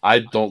know. I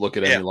don't look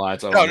at any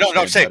lines. No.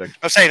 I'm saying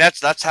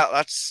that's how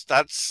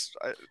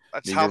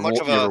much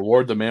of you a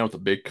reward the man with a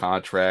big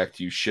contract.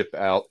 You ship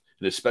out,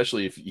 and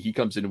especially if he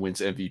comes in and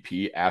wins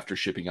MVP after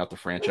shipping out the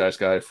franchise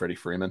guy, Freddie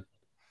Freeman.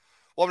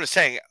 Well, I'm just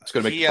saying It's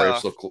going to make the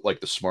Braves look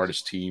like the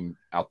smartest team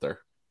out there.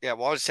 Yeah,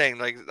 well, I was saying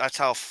like that's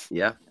how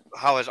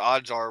his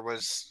odds are.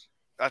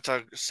 That's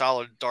a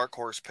solid dark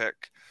horse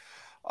pick.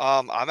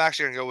 I'm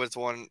actually gonna go with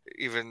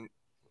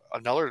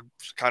another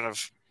kind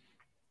of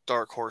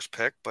dark horse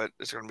pick, but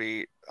it's gonna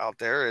be out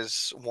there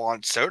is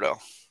Juan Soto.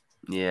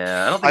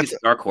 Yeah, I don't think he's a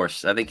dark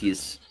horse. I think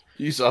he's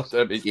up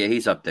there.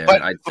 he's up there.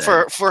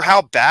 But for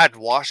how bad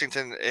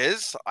Washington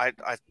is,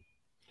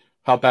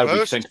 how bad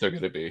we think they're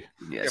going to be.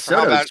 Yeah,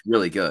 Soto's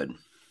really good.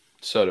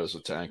 Soto's a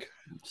tank.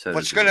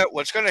 What's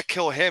gonna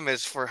kill him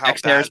is for how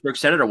ex-Harrisburg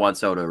Senator Juan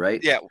Soto, right?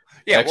 Yeah.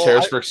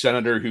 Ex-Harrisburg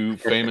Senator who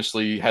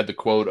famously had the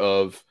quote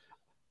of,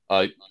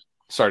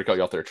 sorry to cut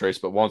you off there, Trace,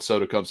 but Juan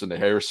Soto comes into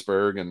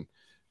Harrisburg and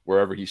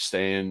wherever he's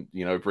staying,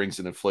 brings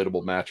an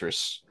inflatable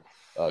mattress.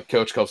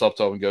 Coach comes up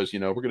to him and goes,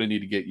 we're going to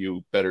need to get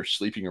you better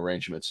sleeping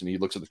arrangements. And he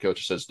looks at the coach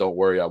and says, don't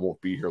worry, I won't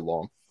be here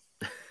long.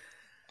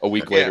 A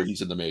week later,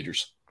 he's in the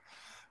majors.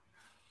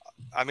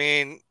 I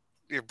mean,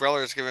 your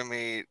brother's giving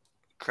me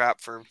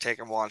crap for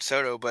taking Juan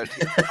Soto, but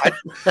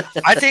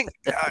I think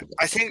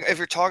if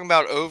you're talking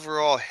about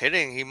overall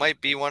hitting, he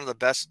might be one of the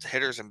best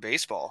hitters in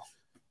baseball.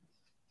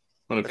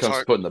 When it comes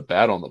to putting the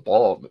bat on the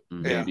ball,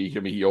 maybe. Yeah.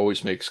 I mean, he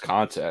always makes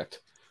contact.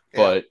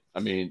 But I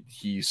mean,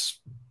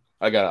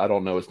 I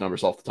don't know his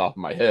numbers off the top of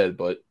my head,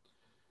 but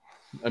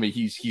I mean,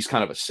 he's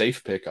kind of a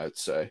safe pick, I'd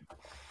say.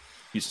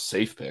 He's a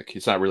safe pick.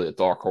 It's not really a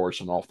dark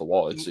horse and off the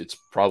wall. It's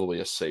probably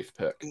a safe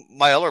pick.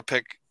 My other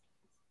pick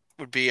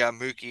would be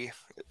Mookie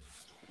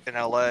in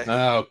LA.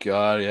 Oh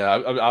God, yeah.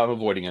 I'm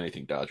avoiding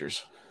anything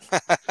Dodgers.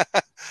 I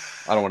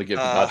don't want to give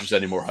the Dodgers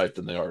any more hype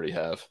than they already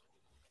have.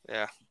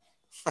 Yeah.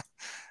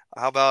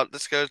 How about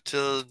let's go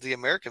to the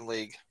American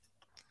League?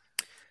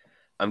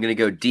 I'm going to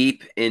go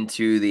deep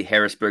into the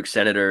Harrisburg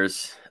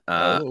Senators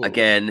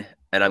again,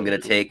 and I'm going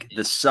to take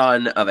the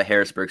son of a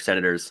Harrisburg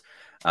Senators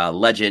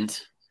legend,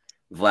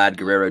 Vlad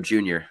Guerrero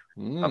Jr.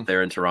 Up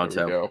there in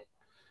Toronto.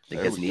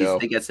 I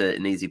think that's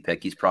an easy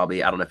pick. He's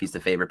probably, I don't know if he's the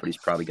favorite, but he's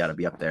probably got to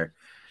be up there.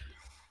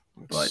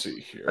 Let's see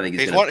here. I think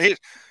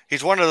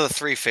he's one of the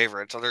three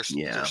favorites. So there's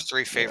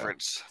three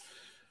favorites.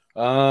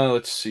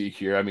 Let's see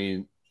here. I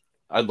mean,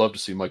 I'd love to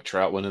see Mike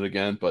Trout win it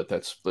again, but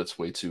that's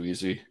way too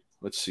easy.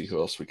 Let's see who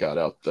else we got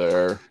out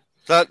there.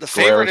 The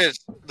favorite is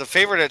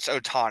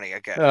Ohtani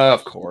again.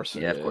 Of course,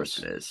 of course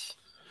it is.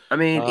 I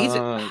mean,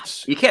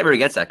 you can't root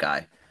against that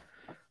guy.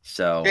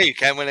 So yeah, you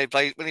can when he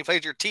plays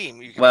your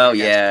team. But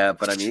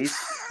I mean,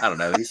 I don't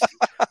know.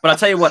 But I'll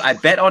tell you what, I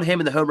bet on him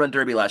in the home run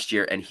derby last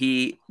year, and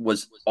he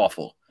was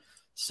awful.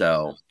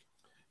 So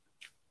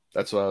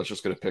that's what I was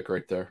just going to pick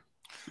right there.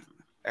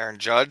 Aaron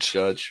Judge.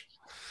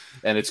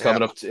 And it's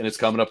coming up. And it's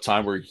coming up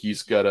time where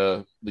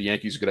the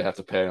Yankees are going to have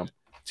to pay him.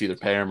 It's either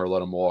pay him or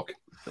let him walk.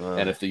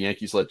 And if the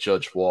Yankees let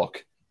Judge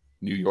walk,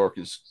 New York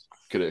is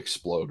going to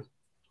explode.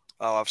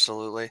 Oh,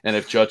 absolutely. And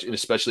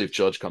especially if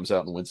Judge comes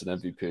out and wins an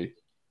MVP,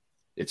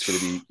 it's going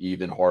to be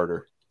even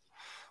harder.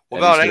 He's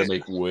going to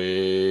make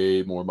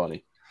way more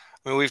money.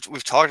 I mean,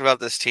 we've talked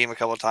about this team a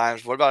couple of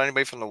times. What about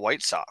anybody from the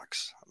White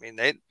Sox? I mean,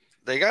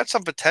 they got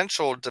some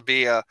potential to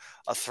be a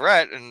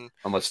threat, and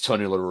unless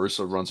Tony La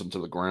Russa runs them to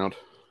the ground.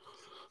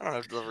 I don't know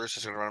if La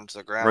Russa's going to run them to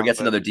the ground. Or gets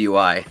another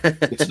DUI.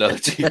 It's another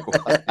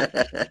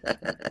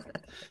DUI.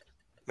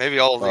 Maybe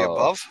all of the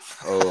above.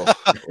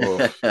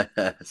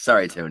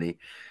 Sorry, Tony.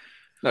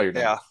 No, you're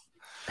not. Yeah.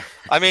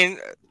 I mean,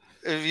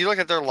 if you look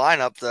at their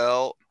lineup,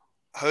 though,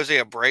 Jose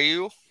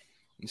Abreu.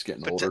 He's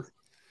getting older.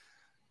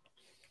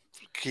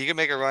 He can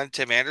make a run.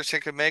 Tim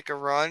Anderson can make a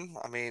run.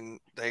 I mean,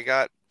 they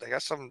got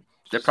some.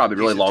 They're probably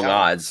really long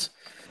odds.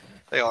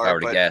 They are. If I were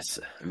to guess.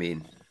 I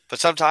mean, but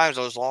sometimes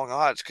those long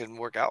odds can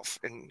work out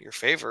in your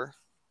favor.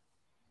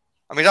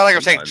 I mean, not like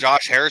I'm saying Sometimes.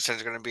 Josh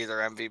Harrison's going to be their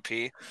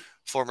MVP,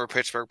 former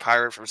Pittsburgh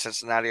Pirate from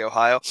Cincinnati,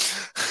 Ohio.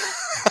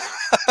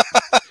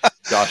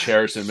 Josh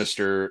Harrison,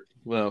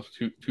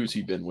 who's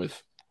he been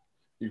with?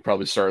 You could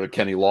probably start a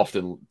Kenny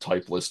Lofton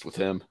type list with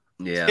him.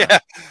 Yeah.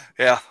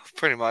 Yeah,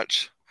 pretty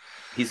much.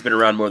 He's been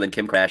around more than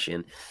Kim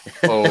Kardashian.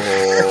 Oh,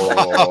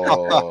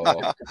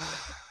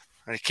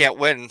 And he can't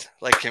win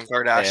like Kim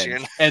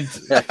Kardashian. and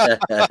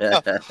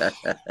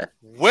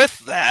With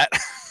that,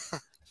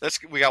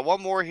 we got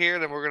one more here,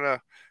 then we're going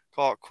to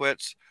call it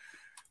quits.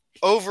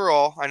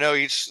 Overall, I know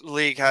each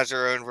league has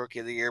their own rookie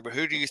of the year, but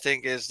who do you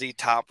think is the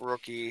top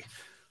rookie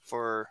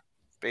for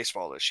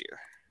baseball this year?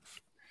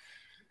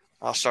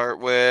 We'll start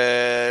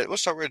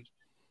with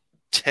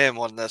Tim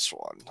on this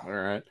one. all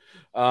right.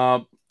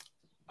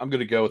 I'm going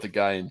to go with a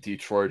guy in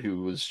Detroit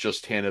who was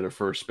just handed a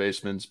first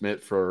baseman's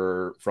mitt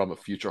from a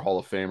future Hall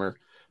of Famer,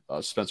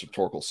 Spencer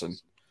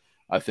Torkelson.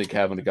 I think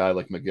having a guy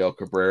like Miguel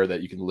Cabrera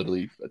that you can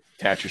literally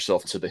attach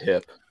yourself to the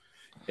hip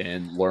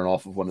and learn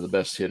off of one of the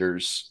best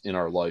hitters in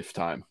our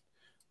lifetime,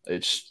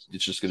 it's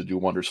just going to do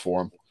wonders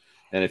for him.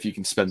 And if you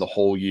can spend the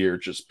whole year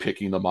just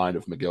picking the mind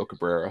of Miguel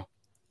Cabrera,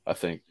 I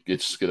think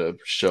it's going to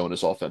show in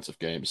his offensive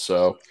game.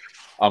 So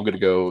I'm going to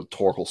go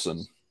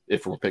Torkelson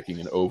if we're picking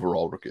an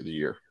overall rookie of the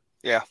year.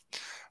 Yeah,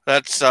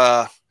 that's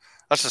a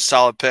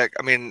solid pick.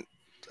 I mean,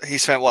 he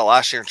spent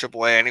last year in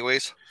AAA,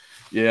 anyways.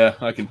 Yeah,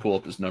 I can pull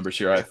up his numbers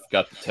here. I've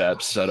got the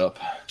tabs set up.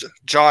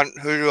 John,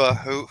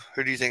 who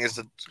do you think is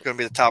going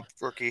to be the top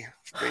rookie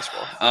for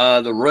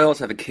baseball? The Royals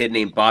have a kid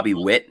named Bobby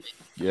Witt.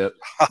 Yep,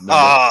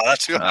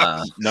 That's who.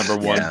 number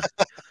one. Yeah.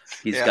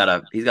 He's got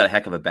a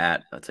heck of a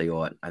bat. I'll tell you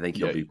what. I think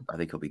he'll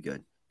be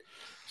good.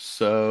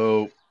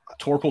 So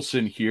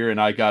Torkelson here,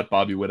 and I got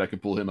Bobby Witt. I can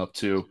pull him up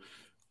too.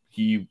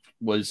 He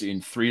was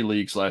in 3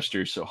 leagues last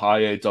year, so high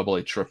A, double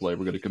A, triple A.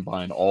 We're going to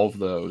combine all of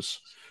those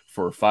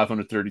for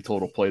 530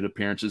 total plate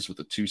appearances with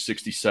a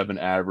 267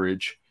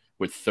 average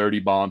with 30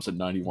 bombs and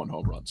 91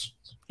 home runs.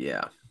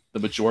 Yeah. The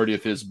majority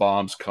of his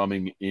bombs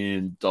coming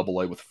in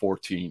double A with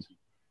 14.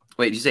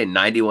 Wait, did you say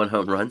 91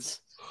 home runs?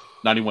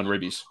 91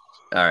 ribbies.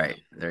 All right.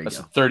 There you That's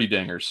go. 30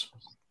 dingers.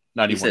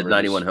 91 You said ribbies.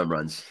 91 home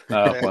runs.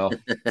 Well,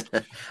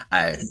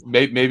 I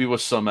maybe with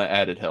some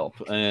added help.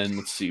 And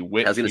let's see,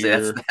 Witt. was going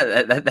to say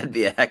that'd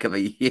be a heck of a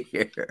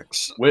year.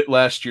 Witt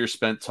last year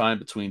spent time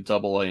between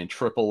Double A and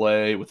Triple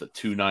A with a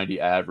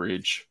 290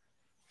 average,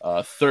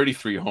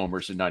 33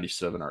 homers and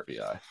 97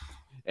 RBI,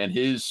 and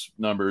his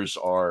numbers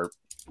are,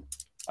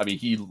 I mean,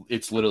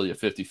 it's literally a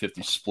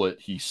 50-50 split.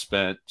 He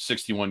spent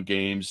 61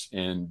 games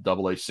in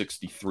Double A,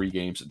 63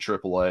 games in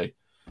Triple A,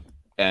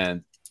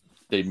 and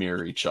they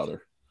mirror each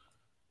other.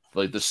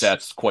 Like the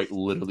stats quite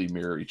literally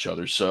mirror each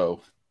other.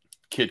 So,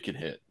 kid can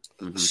hit.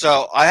 Mhm.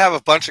 So I have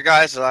a bunch of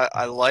guys that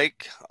I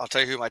like. I'll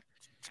tell you who my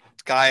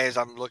guy is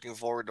I'm looking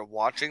forward to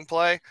watching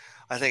play.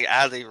 I think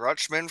Adley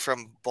Rutschman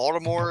from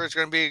Baltimore is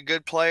going to be a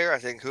good player. I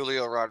think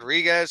Julio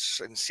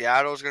Rodriguez in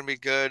Seattle is going to be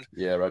good.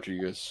 Yeah,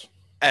 Rodriguez.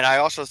 And I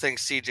also think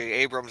C.J.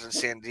 Abrams in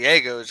San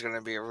Diego is going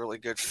to be a really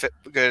good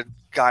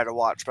guy to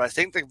watch. But I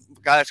think the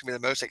guy that's going to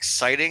be the most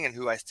exciting and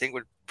who I think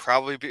would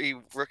probably be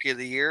Rookie of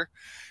the Year,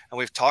 and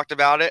we've talked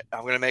about it,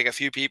 I'm going to make a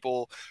few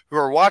people who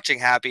are watching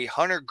happy,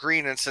 Hunter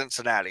Green in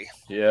Cincinnati.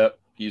 Yeah,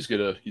 he's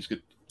good.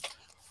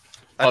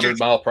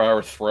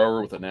 100-mile-per-hour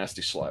thrower with a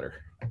nasty slider.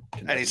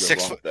 And he's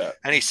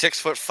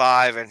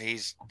 6'5", and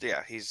he's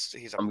a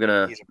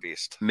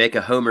beast. Make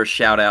a homer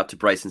shout out to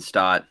Bryson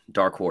Stott,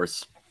 dark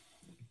horse.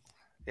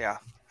 Yeah,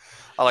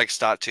 I like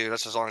Stott too.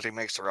 That's as long as he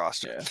makes the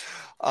roster.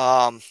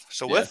 Yeah.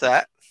 With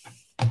that,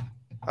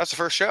 that's the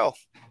first show.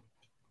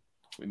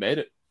 We made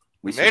it.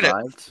 We made it.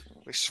 survived.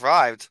 We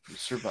survived. We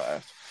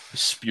survived. We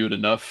spewed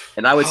enough.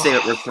 And I would say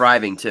that we're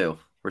thriving too.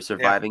 We're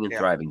surviving and yeah.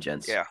 thriving,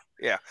 gents.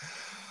 Yeah.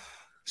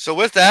 So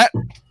with that,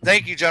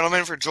 thank you,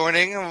 gentlemen, for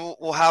joining.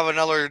 We'll have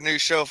another new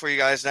show for you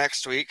guys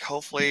next week.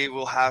 Hopefully,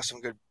 we'll have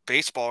some good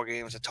baseball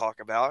games to talk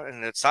about,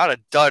 and it's not a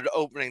dud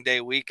opening day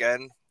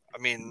weekend.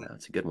 I mean, No,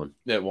 it's a good one.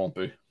 It won't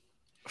be.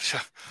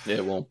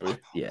 It won't be.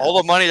 Yeah. all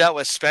the money that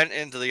was spent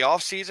into the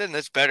offseason,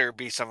 this better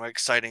be some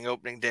exciting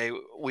opening day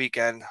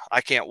weekend.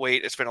 I can't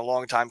wait. It's been a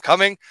long time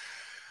coming.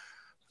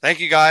 Thank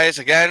you guys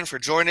again for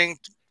joining.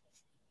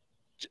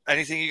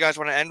 Anything you guys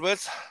want to end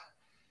with?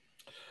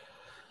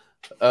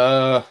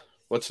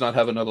 Let's not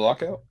have another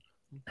lockout.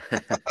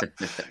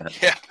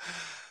 Yeah.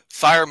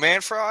 Fire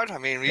Manfred. I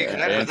mean, you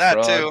can end with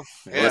that too.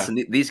 Yeah.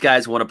 Listen, these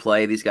guys want to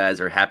play. These guys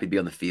are happy to be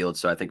on the field.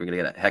 So I think we're going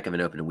to get a heck of an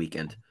opening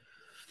weekend.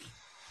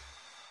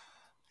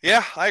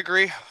 Yeah, I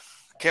agree.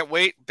 Can't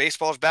wait.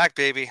 Baseball's back,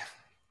 baby.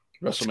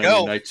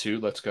 WrestleMania Night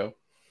 2. Let's go.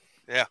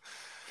 Yeah.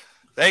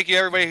 Thank you,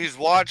 everybody who's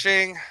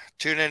watching.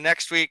 Tune in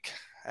next week.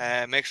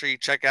 And make sure you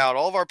check out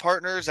all of our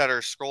partners that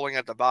are scrolling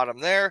at the bottom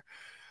there.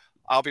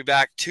 I'll be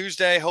back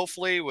Tuesday,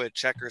 hopefully, with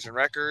Checkers and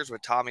Wreckers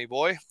with Tommy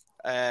Boy.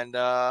 And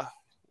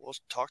we'll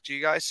talk to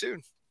you guys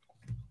soon.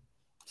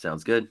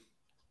 Sounds good.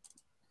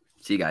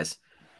 See you guys.